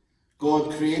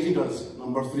 God created us,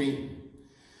 number 3.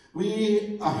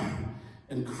 We are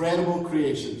incredible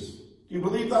creations. Do you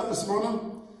believe that this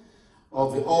morning?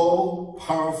 Of the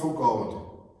all-powerful God,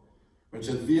 which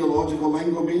in theological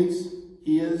lingo means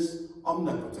he is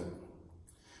omnipotent.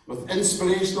 With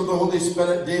inspiration of the Holy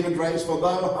Spirit, David writes, for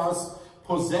thou hast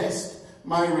possessed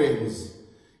my reins.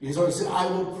 He's always said, I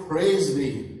will praise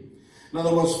thee. In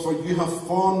other words, for you have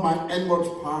formed my inward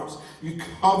parts. You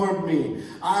covered me.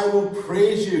 I will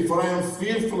praise you, for I am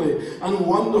fearfully and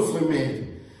wonderfully made.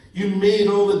 You made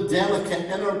all the delicate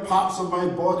inner parts of my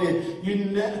body. You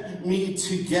knit me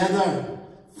together.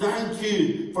 Thank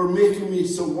you for making me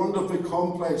so wonderfully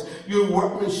complex. Your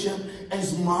workmanship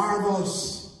is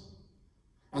marvelous.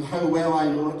 And how well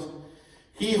I know it.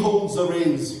 He holds the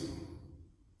reins.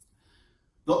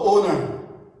 The owner,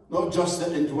 not just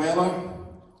the indweller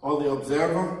or the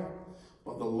observer,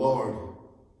 but the Lord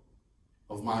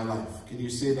of my life. Can you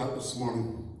say that this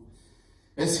morning?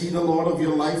 Is he the Lord of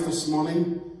your life this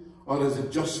morning? Or is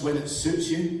it just when it suits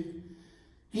you?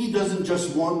 He doesn't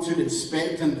just want to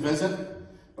inspect and visit,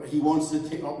 but he wants to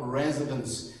take up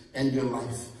residence in your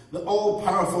life. The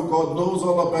all-powerful God knows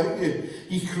all about you.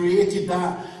 He created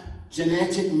that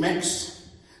genetic mix,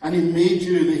 and he made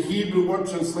you. The Hebrew word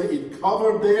translated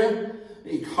covered there.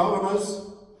 He covered us.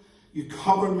 You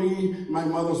covered me in my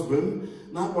mother's womb.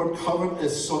 And that word covered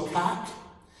is sokak,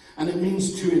 and it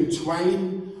means to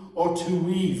entwine or to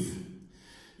weave.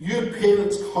 Your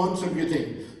parents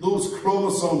contributing those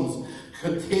chromosomes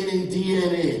containing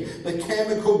DNA, the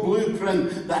chemical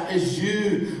blueprint that is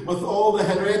you with all the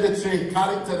hereditary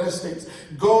characteristics.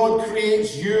 God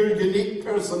creates your unique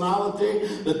personality,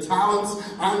 the talents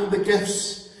and the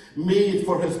gifts made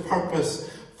for his purpose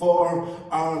for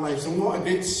our lives. And what a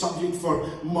great subject for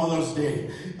Mother's Day.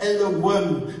 In the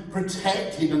womb,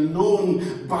 protected and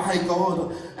known by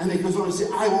God. And he goes on to say,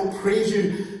 I will praise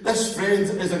you. This,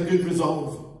 friends, is a good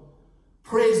resolve.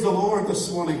 Praise the Lord this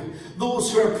morning.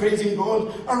 Those who are praising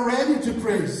God are ready to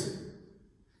praise.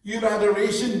 Your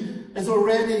adoration is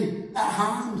already at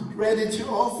hand, ready to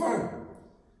offer.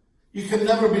 You can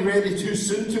never be ready too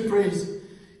soon to praise.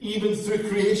 Even through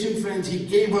creation, friends, he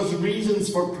gave us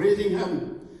reasons for praising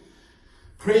him.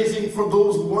 Praising for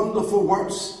those wonderful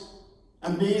works,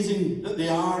 amazing that they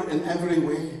are in every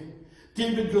way.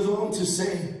 David goes on to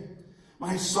say,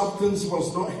 my substance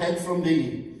was not hid from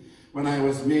thee when I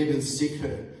was made in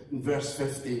secret, in verse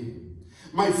 15.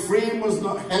 My frame was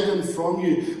not hidden from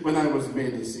you when I was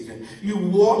made in secret. You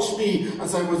watched me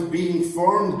as I was being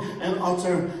formed in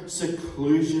utter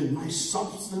seclusion. My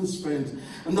substance, friends.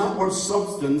 And that word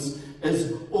substance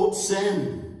is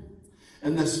otsem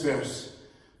in this verse.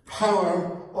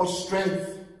 Power or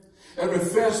strength. It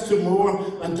refers to more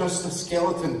than just a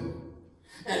skeleton.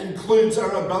 It includes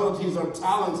our abilities, our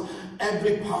talents,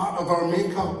 every part of our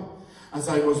makeup. As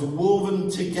I was woven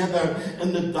together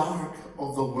in the dark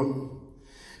of the womb.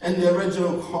 In the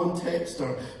original context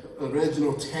or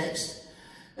original text,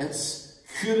 it's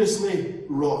curiously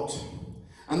wrought.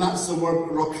 And that's the word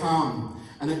rokam,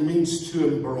 and it means to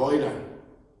embroider.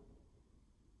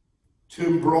 To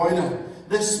embroider.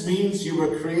 This means you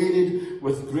were created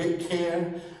with great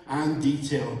care and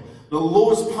detail. The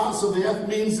lowest parts of the earth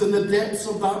means in the depths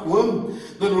of that womb,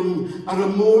 a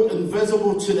remote,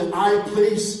 invisible to the eye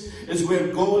place, is where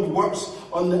God works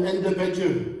on the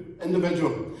individual.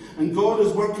 And God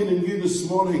is working in you this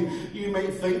morning. You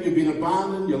might think you've been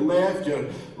abandoned, you're left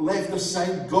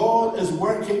aside. God is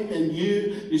working in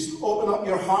you. Just open up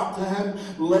your heart to him.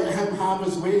 Let him have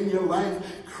his way in your life.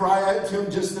 Cry out to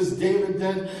him just as David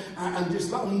did. And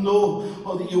just let him know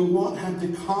that you want him to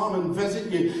come and visit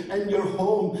you in your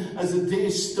home as the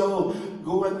days still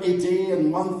go into day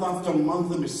and month after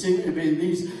month. And we seem to be in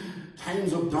these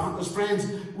times of darkness. Friends,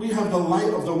 we have the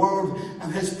light of the world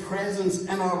and his presence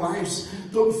in our lives.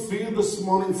 Don't fear this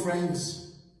morning,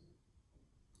 friends.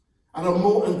 A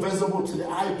remote, invisible to the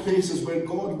eye places where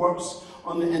God works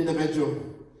on the individual.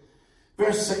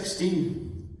 Verse 16.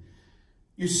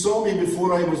 You saw me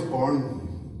before I was born.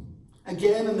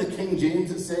 Again in the King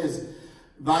James it says,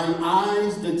 thine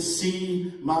eyes did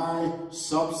see my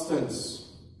substance.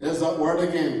 There's that word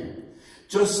again.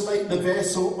 Just like the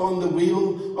vessel on the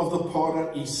wheel of the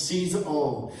potter, he sees it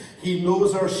all. He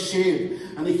knows our shape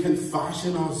and he can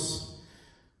fashion us.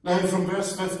 Now from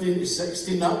verse 15 to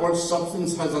 16, that word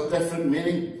substance has a different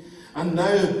meaning. And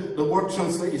now the word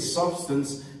translated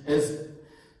substance is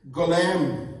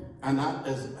golem, and that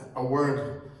is a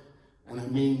word, and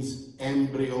it means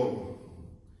embryo.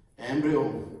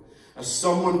 Embryo. As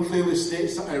someone clearly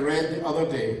states that I read the other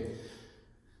day,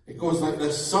 it goes like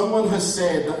this. Someone has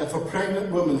said that if a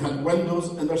pregnant woman had windows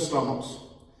in their stomachs,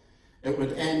 it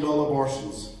would end all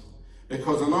abortions.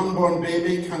 Because an unborn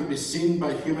baby can't be seen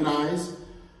by human eyes,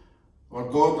 or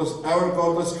our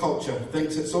godless culture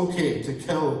thinks it's okay to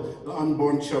kill the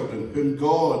unborn children whom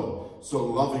God so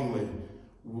lovingly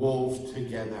wove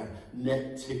together,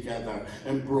 knit together,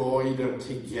 embroidered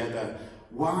together.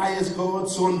 Why is God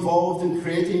so involved in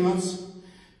creating us?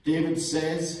 David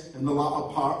says in the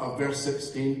latter part of verse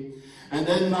 16, and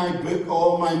in thy book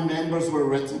all my members were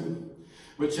written,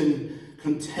 which in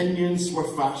continuance were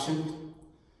fashioned,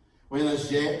 when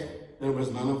as yet there was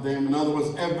none of them. In other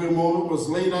words, every moment was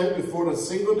laid out before a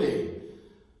single day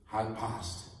had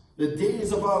passed. The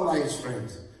days of our lives,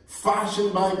 friends,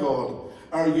 fashioned by God,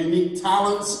 our unique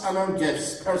talents and our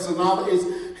gifts, personalities,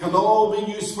 can all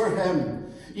be used for him.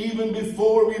 Even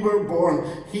before we were born,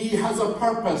 he has a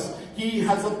purpose. He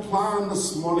has a plan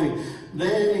this morning.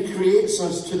 Then he creates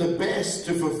us to the best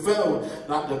to fulfill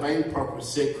that divine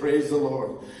purpose. Say, praise the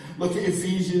Lord. Look at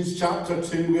Ephesians chapter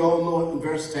 2. We all know it in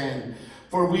verse 10.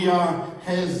 For we are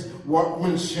his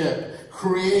workmanship,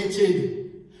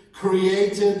 created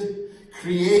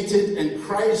in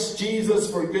Christ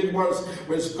Jesus for good works,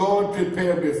 which God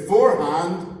prepared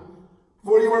beforehand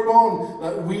before you were born,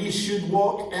 that we should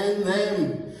walk in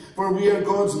them. For we are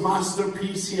God's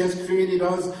masterpiece. He has created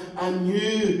us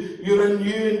anew. You're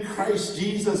anew in Christ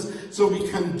Jesus, so we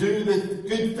can do the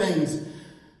good things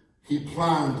He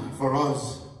planned for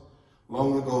us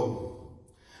long ago.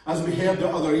 As we heard the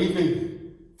other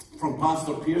evening from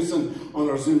Pastor Pearson on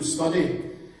our Zoom study,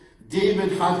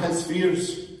 David had his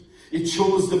fears. He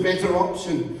chose the better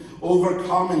option,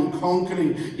 overcoming,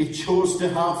 conquering. He chose to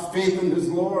have faith in his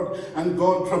Lord, and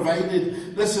God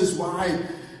provided. This is why,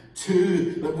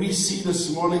 too, that we see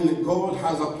this morning that God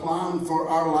has a plan for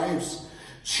our lives.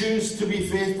 Choose to be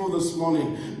faithful this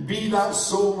morning. Be that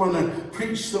soul winner.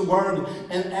 Preach the word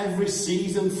in every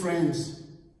season, friends,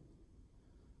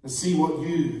 and see what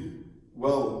you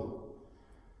will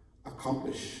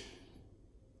accomplish.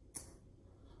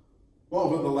 What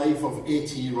about the life of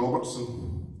A.T.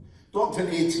 Robertson? Dr.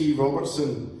 A.T.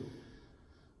 Robertson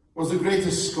was the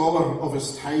greatest scholar of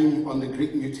his time on the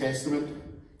Greek New Testament.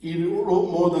 He wrote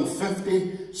more than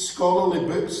 50 scholarly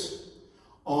books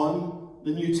on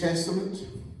the New Testament.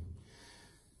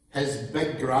 His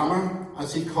big grammar,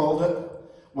 as he called it,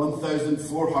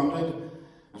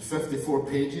 1,454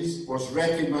 pages, was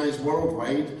recognised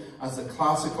worldwide as the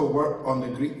classical work on the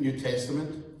Greek New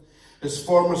Testament. His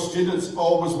former students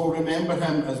always will remember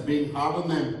him as being hard on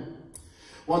them.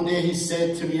 One day he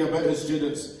said to me about his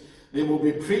students, they will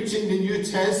be preaching the New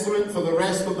Testament for the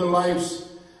rest of their lives,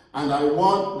 and I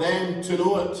want them to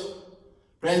know it.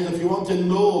 Friends, if you want to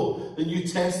know the New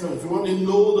Testament, if you want to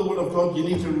know the Word of God, you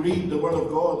need to read the Word of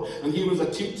God. And he was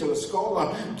a teacher, a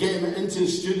scholar, getting it into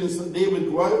his students that they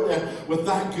would go out there with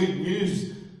that good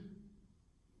news.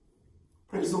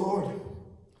 Praise the Lord.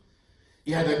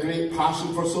 He had a great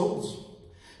passion for souls.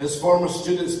 His former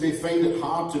students may find it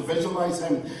hard to visualize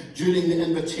him during the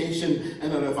invitation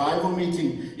in a revival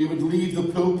meeting. He would leave the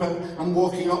pulpit and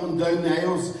walking up and down the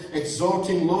aisles,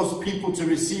 exhorting lost people to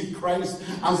receive Christ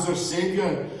as their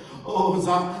Saviour. Oh,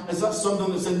 is that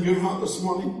something that's in your heart this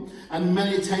morning? And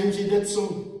many times he did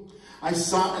so.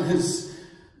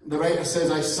 The writer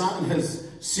says, I sat in his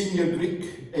senior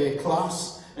Greek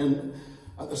class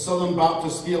at the Southern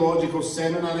Baptist Theological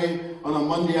Seminary on a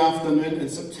Monday afternoon in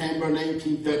September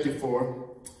 1934.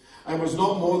 I was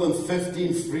not more than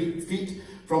 15 feet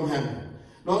from him,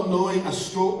 not knowing a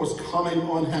stroke was coming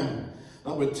on him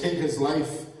that would take his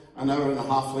life an hour and a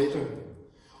half later.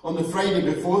 On the Friday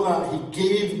before that, he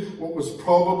gave what was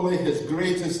probably his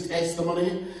greatest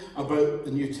testimony about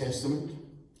the New Testament.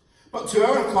 But to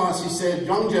our class he said,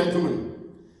 young gentlemen,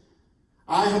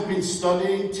 I have been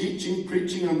studying, teaching,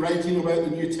 preaching and writing about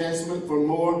the New Testament for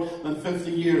more than 50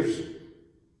 years.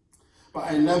 But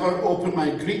I never open my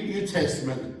Greek New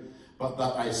Testament, but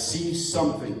that I see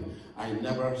something I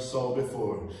never saw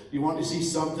before. You want to see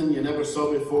something you never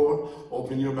saw before?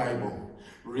 Open your Bible.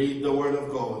 Read the Word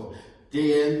of God.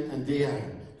 Day in and day out,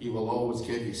 He will always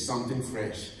give you something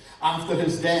fresh. After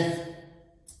his death,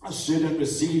 a student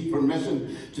received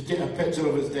permission to take a picture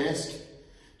of his desk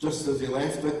just as he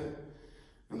left it.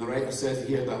 And the writer says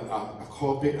he had a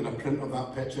copy and a print of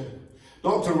that picture.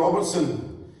 Dr.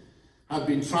 Robertson had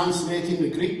been translating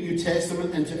the Greek New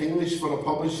Testament into English for a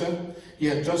publisher. He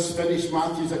had just finished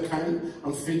Matthew's account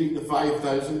on feeding the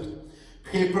 5,000.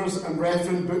 Papers and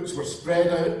reference books were spread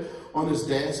out on his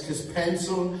desk. His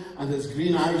pencil and his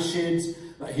green eye shades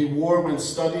that he wore when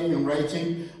studying and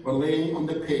writing were laying on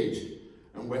the page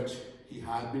on which he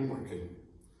had been working.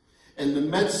 In the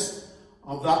midst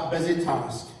of that busy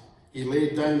task, he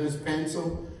laid down his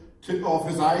pencil, took off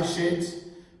his eye shades,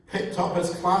 picked up his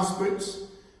class books,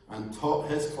 and taught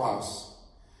his class.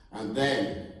 And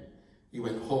then he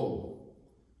went home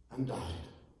and died.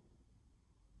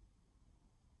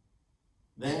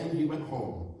 Then he went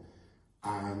home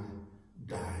and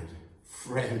died.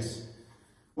 Friends,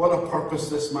 what a purpose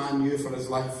this man knew for his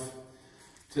life.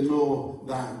 To know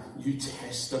that New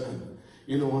Testament,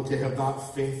 and to have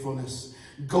that faithfulness.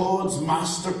 God's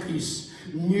masterpiece,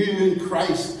 new in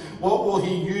Christ. What will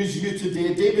He use you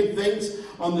today? David thinks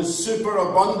on the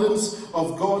superabundance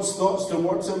of God's thoughts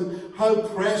towards him. How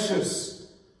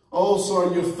precious also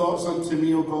are your thoughts unto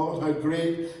me, O God. How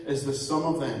great is the sum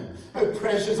of them. How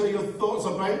precious are your thoughts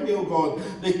about me, O God.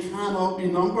 They cannot be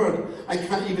numbered. I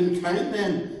can't even count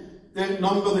them. They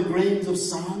outnumber the grains of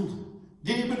sand.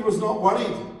 David was not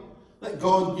worried that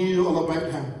God knew all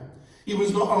about him. He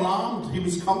was not alarmed. He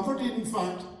was comforted, in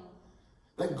fact,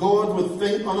 that God would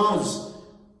think on us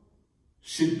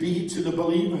should be to the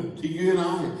believer, to you and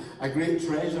I, a great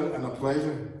treasure and a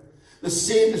pleasure. The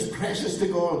saint is precious to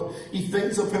God. He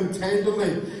thinks of him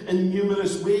tenderly in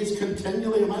numerous ways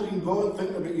continually. Imagine God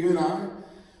thinking about you and I.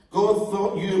 God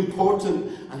thought you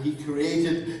important, and he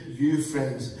created you,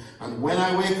 friends. And when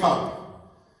I wake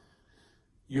up,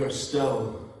 you are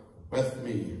still with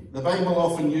me. The Bible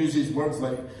often uses words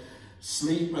like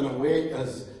sleep and awake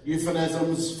as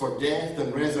euphemisms for death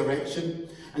and resurrection.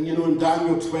 And you know, in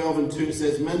Daniel 12:2 it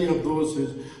says, many of those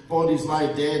whose bodies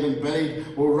lie dead and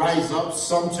buried will rise up,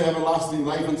 some to everlasting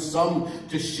life and some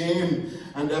to shame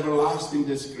and everlasting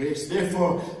disgrace.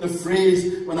 Therefore, the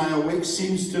phrase, when I awake,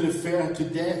 seems to refer to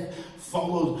death,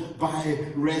 followed by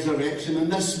resurrection.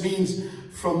 And this means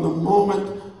from the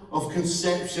moment of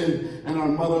conception in our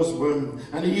mother's womb,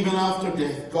 and even after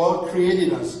death, God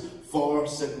created us for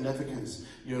significance.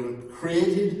 You're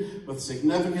created with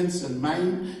significance in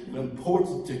mind. You're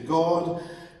important to God.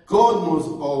 God knows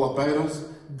all about us.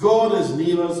 God is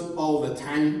near us all the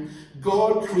time.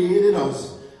 God created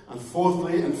us. And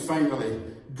fourthly and finally,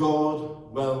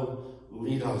 God will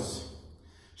lead us.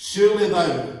 Surely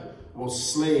thou wilt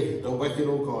slay the wicked,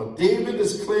 O God. David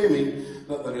is claiming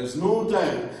that there is no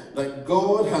doubt that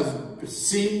God has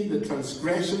seen the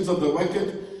transgressions of the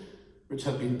wicked which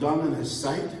have been done in his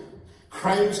sight.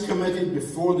 Crimes committed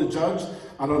before the judge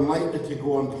are unlikely to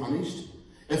go unpunished.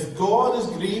 If God is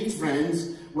grieved,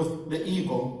 friends, with the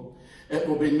evil, it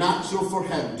will be natural for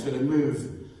him to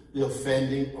remove the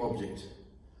offending object.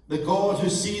 The God who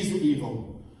sees the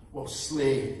evil will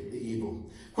slay the evil.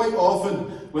 Quite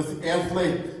often with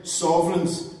earthly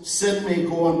sovereigns, sin may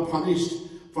go unpunished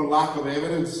for lack of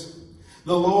evidence.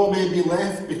 The law may be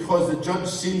left because the judge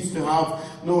seems to have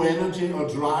no energy or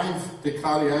drive to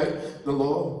carry out the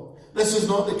law. This is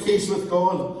not the case with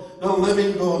God, the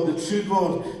living God, the true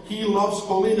God. He loves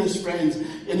holiness, friends,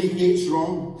 and he hates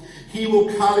wrong. He will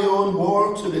carry on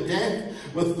war to the death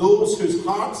with those whose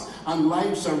hearts and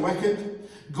lives are wicked.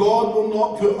 God will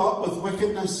not put up with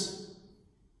wickedness.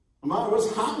 No matter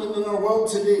what's happening in our world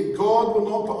today, God will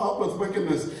not put up with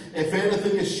wickedness. If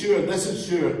anything is sure, this is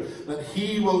sure, that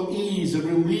he will ease and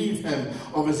relieve him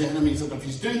of his enemies. And if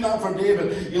he's doing that for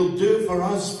David, he'll do it for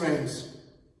us, friends.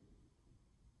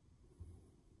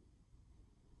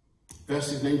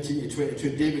 Verses 19 to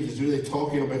 22, David is really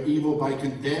talking about evil by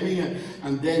condemning it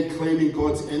and then claiming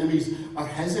God's enemies are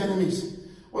his enemies.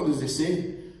 What does he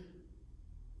say?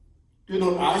 Do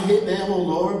not I hate them, O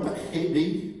Lord, that hate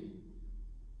thee?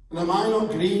 And am I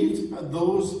not grieved at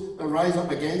those that rise up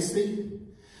against thee?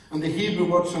 And the Hebrew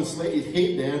word translated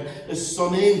hate there is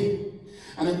soneh,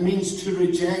 and it means to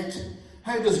reject.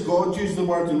 How does God use the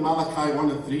word in Malachi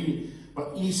 1:3?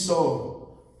 But Esau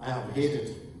I have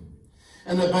hated.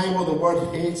 In the Bible, the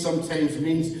word hate sometimes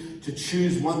means to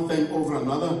choose one thing over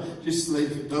another, just like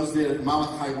it does there in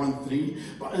Malachi 1:3.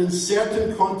 But in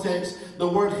certain contexts, the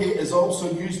word hate is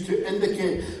also used to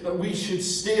indicate that we should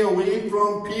stay away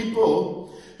from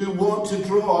people who want to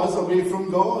draw us away from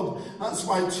God. That's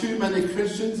why too many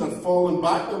Christians are falling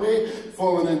back the way,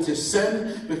 falling into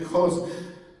sin, because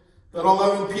they're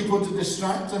allowing people to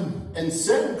distract them. In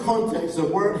certain contexts, the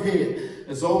word hate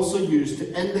is also used to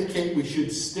indicate we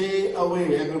should stay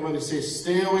away. Everybody says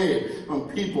stay away from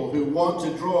people who want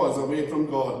to draw us away from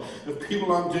God. If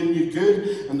people aren't doing you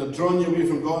good and they're drawing you away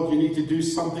from God, you need to do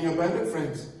something about it,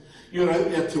 friends. You're out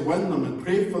there to win them and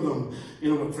pray for them.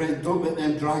 You know, but friends, don't let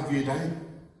them drag you down.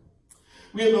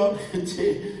 We're not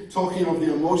talking of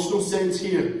the emotional sense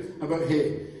here about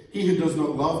hate. He who does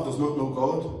not love does not know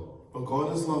God, but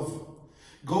God is love.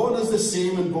 God is the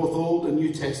same in both Old and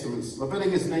New Testaments.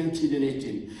 Leviticus 19 and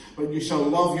 18. But you shall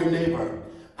love your neighbour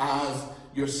as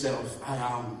yourself. I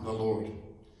am the Lord.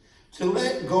 To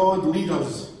let God lead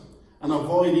us and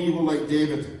avoid evil like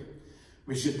David,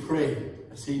 we should pray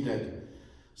as he did.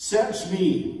 Search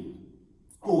me,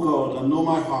 O God, and know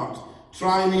my heart.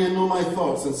 Try me and know my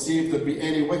thoughts, and see if there be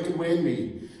any wicked way in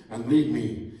me, and lead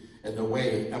me in the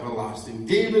way everlasting.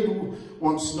 David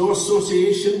wants no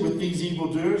association with these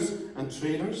evildoers and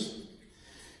traitors.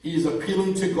 He is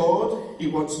appealing to God. He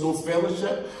wants no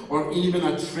fellowship or even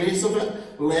a trace of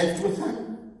it left with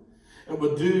him. It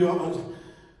would do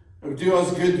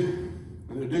us good,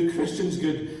 and it would do Christians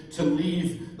good to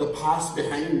leave the past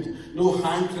behind. No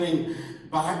hankering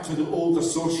back to the old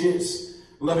associates,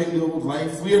 living the old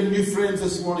life. We are new friends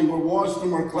this morning. We're washed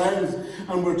and we're cleansed,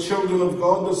 and we're children of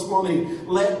God this morning.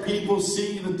 Let people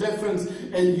see the difference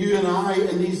in you and I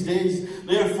in these days.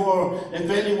 Therefore, if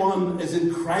anyone is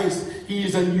in Christ, he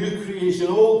is a new creation.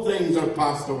 Old things are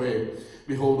passed away.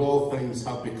 Behold, all things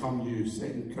have become new.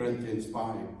 2 Corinthians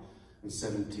 5 and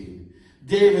 17.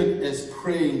 David is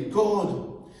praying,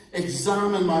 God,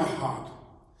 examine my heart.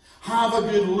 Have a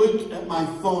good look at my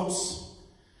thoughts.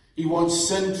 He wants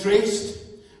sin traced,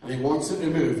 and he wants it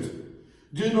removed.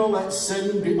 Do not let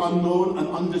sin be unknown and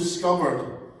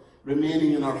undiscovered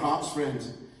remaining in our hearts,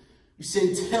 friends. You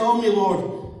say, tell me,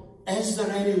 Lord, is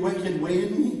there any wicked way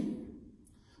in me?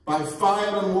 By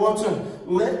fire and water,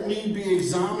 let me be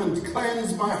examined.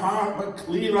 Cleanse my heart, but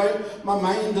clear out my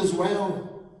mind as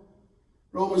well.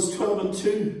 Romans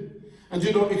 12:2. And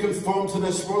do not be conformed to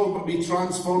this world, but be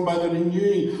transformed by the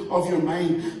renewing of your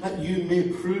mind, that you may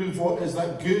prove what is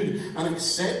that good and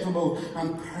acceptable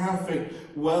and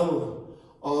perfect will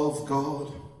of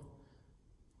God.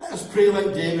 Let us pray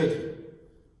like David.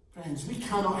 Friends, we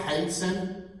cannot hide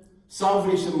sin.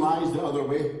 Salvation lies the other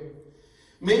way.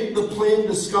 Make the plain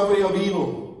discovery of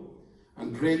evil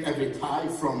and break every tie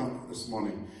from it this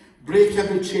morning. Break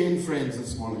every chain, friends,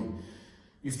 this morning.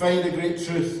 You find a great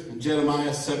truth in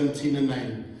Jeremiah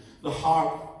 17:9. The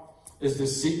heart is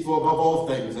deceitful above all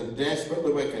things and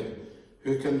desperately wicked.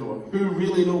 Who can know it? Who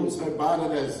really knows how bad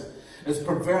it is? It's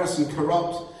perverse and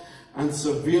corrupt and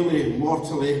severely,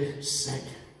 mortally sick.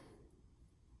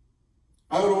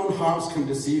 Our own hearts can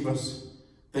deceive us,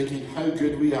 thinking how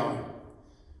good we are,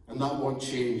 and that won't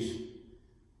change.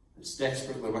 It's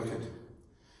desperately wicked.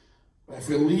 But if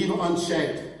we leave it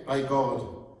unchecked by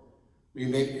God, we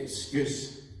make an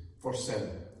excuse for sin.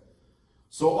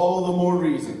 So all the more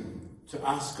reason to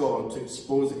ask God to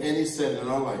expose any sin in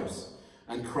our lives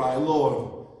and cry,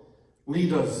 Lord,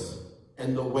 lead us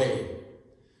in the way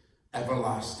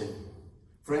everlasting.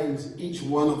 Friends, each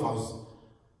one of us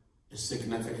is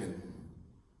significant.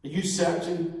 Are you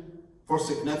searching for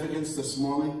significance this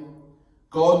morning?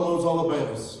 God knows all about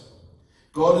us.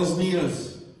 God is near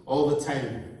us all the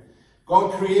time.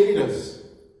 God created us,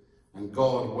 and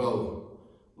God will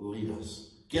lead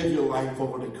us. Give your life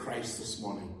over to Christ this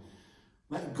morning.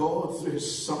 Let God, through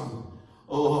his Son,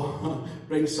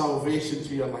 bring salvation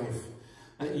to your life,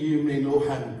 that you may know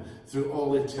him through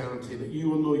all eternity, that you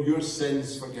will know your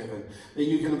sins forgiven, that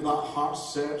you can have that heart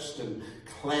searched and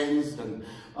cleansed and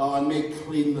made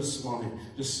clean this morning.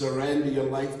 Just surrender your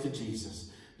life to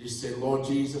Jesus. Just say, Lord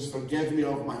Jesus, forgive me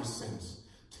of my sins.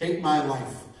 Take my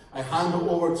life. I hand it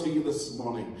over to you this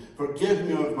morning. Forgive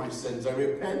me of my sins. I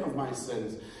repent of my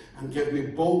sins. And give me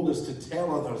boldness to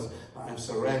tell others that I've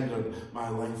surrendered my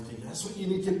life to you. That's what you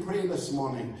need to pray this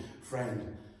morning,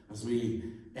 friend, as we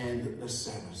end this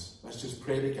service. Let's just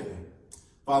pray together.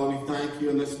 Father, we thank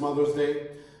you on this Mother's Day.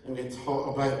 And we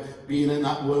talk about being in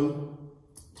that womb.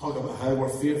 Talk about how we're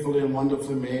fearfully and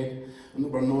wonderfully made and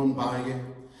that we're known by you.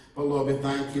 But Lord, we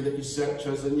thank you that you search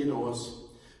us and you know us.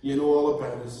 You know all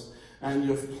about us. And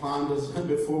you've planned us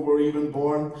before we're even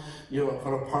born,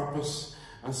 for a purpose.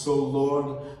 And so,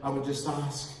 Lord, I would just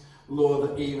ask, Lord,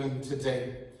 that even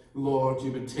today, Lord,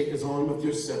 you would take us on with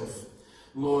yourself.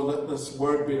 Lord, let this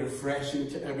word be refreshing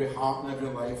to every heart and every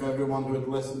life, everyone who would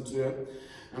listen to it.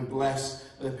 And bless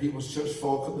the People's Church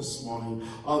folk this morning.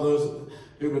 Others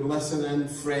who would listen in,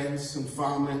 friends and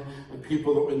family and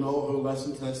people that we know who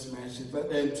listen to this message. Let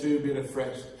them too be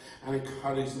refreshed and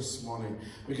encouraged this morning.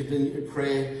 We continue to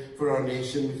pray for our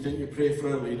nation. We continue to pray for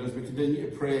our leaders. We continue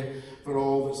to pray for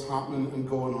all that's happening and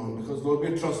going on. Because, Lord,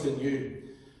 we trust in you.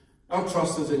 Our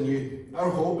trust is in you.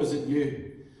 Our hope is in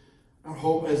you. Our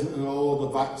hope isn't in all the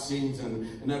vaccines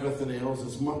and everything else.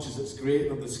 As much as it's great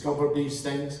to discover these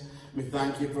things, we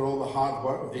thank you for all the hard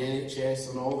work of the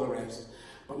NHS and all the rest.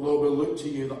 But Lord, we look to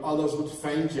you that others would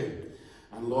find you.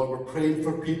 And Lord, we're praying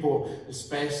for people,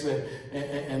 especially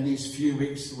in these few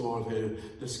weeks, Lord, who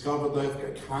discovered they've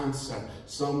got cancer,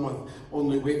 some with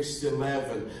only weeks to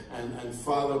live. And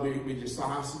Father, we just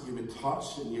ask that you would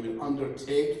touch and you would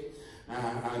undertake.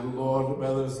 And Lord,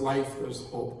 where there's life, there's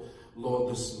hope,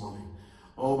 Lord, this morning.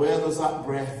 Oh, where there's that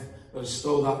breath, there's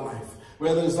still that life.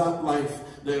 Where there's that life,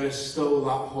 there is still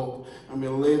that hope. And we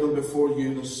lay them before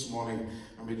you this morning.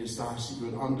 And we just ask that you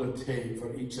would undertake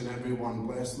for each and every one.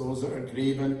 Bless those that are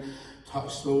grieving.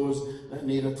 Touch those that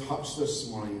need a touch this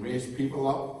morning. Raise people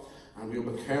up. And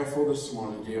we'll be careful this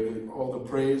morning, dear. All the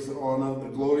praise, the honour, the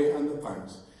glory and the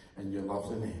thanks in your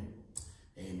lovely name.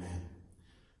 Amen.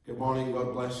 Good morning.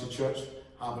 God bless you, church.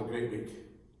 Have a great week.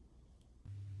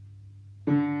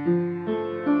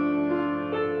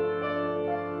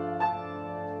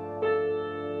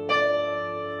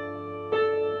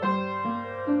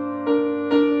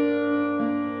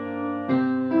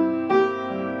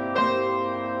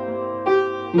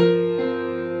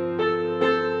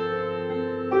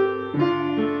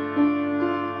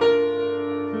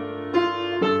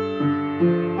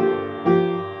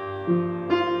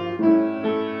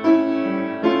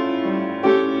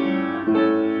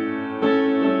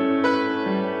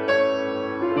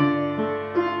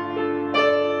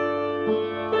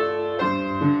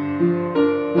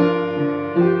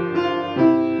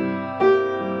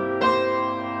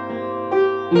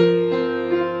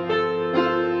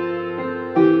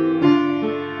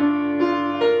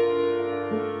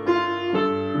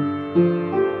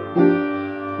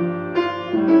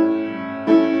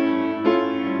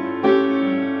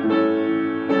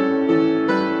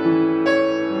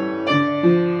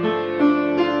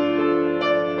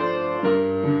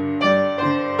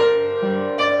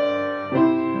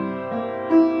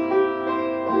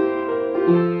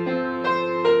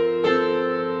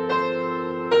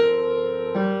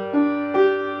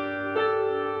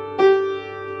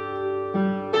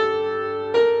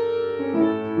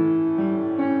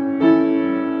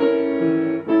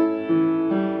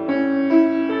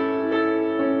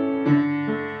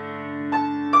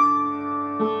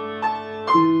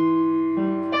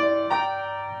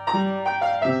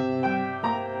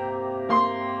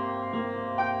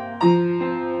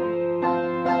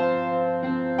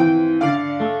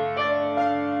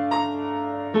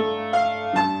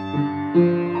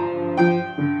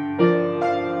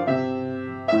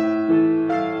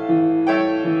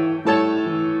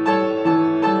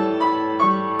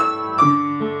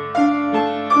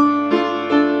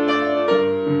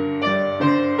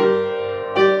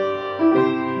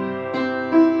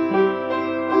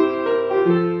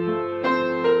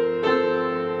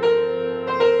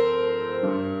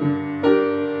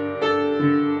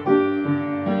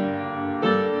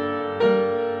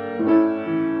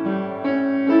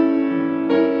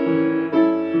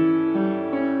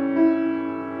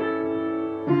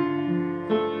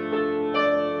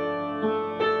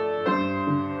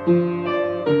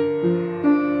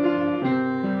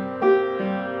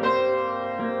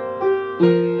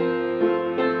 Amen.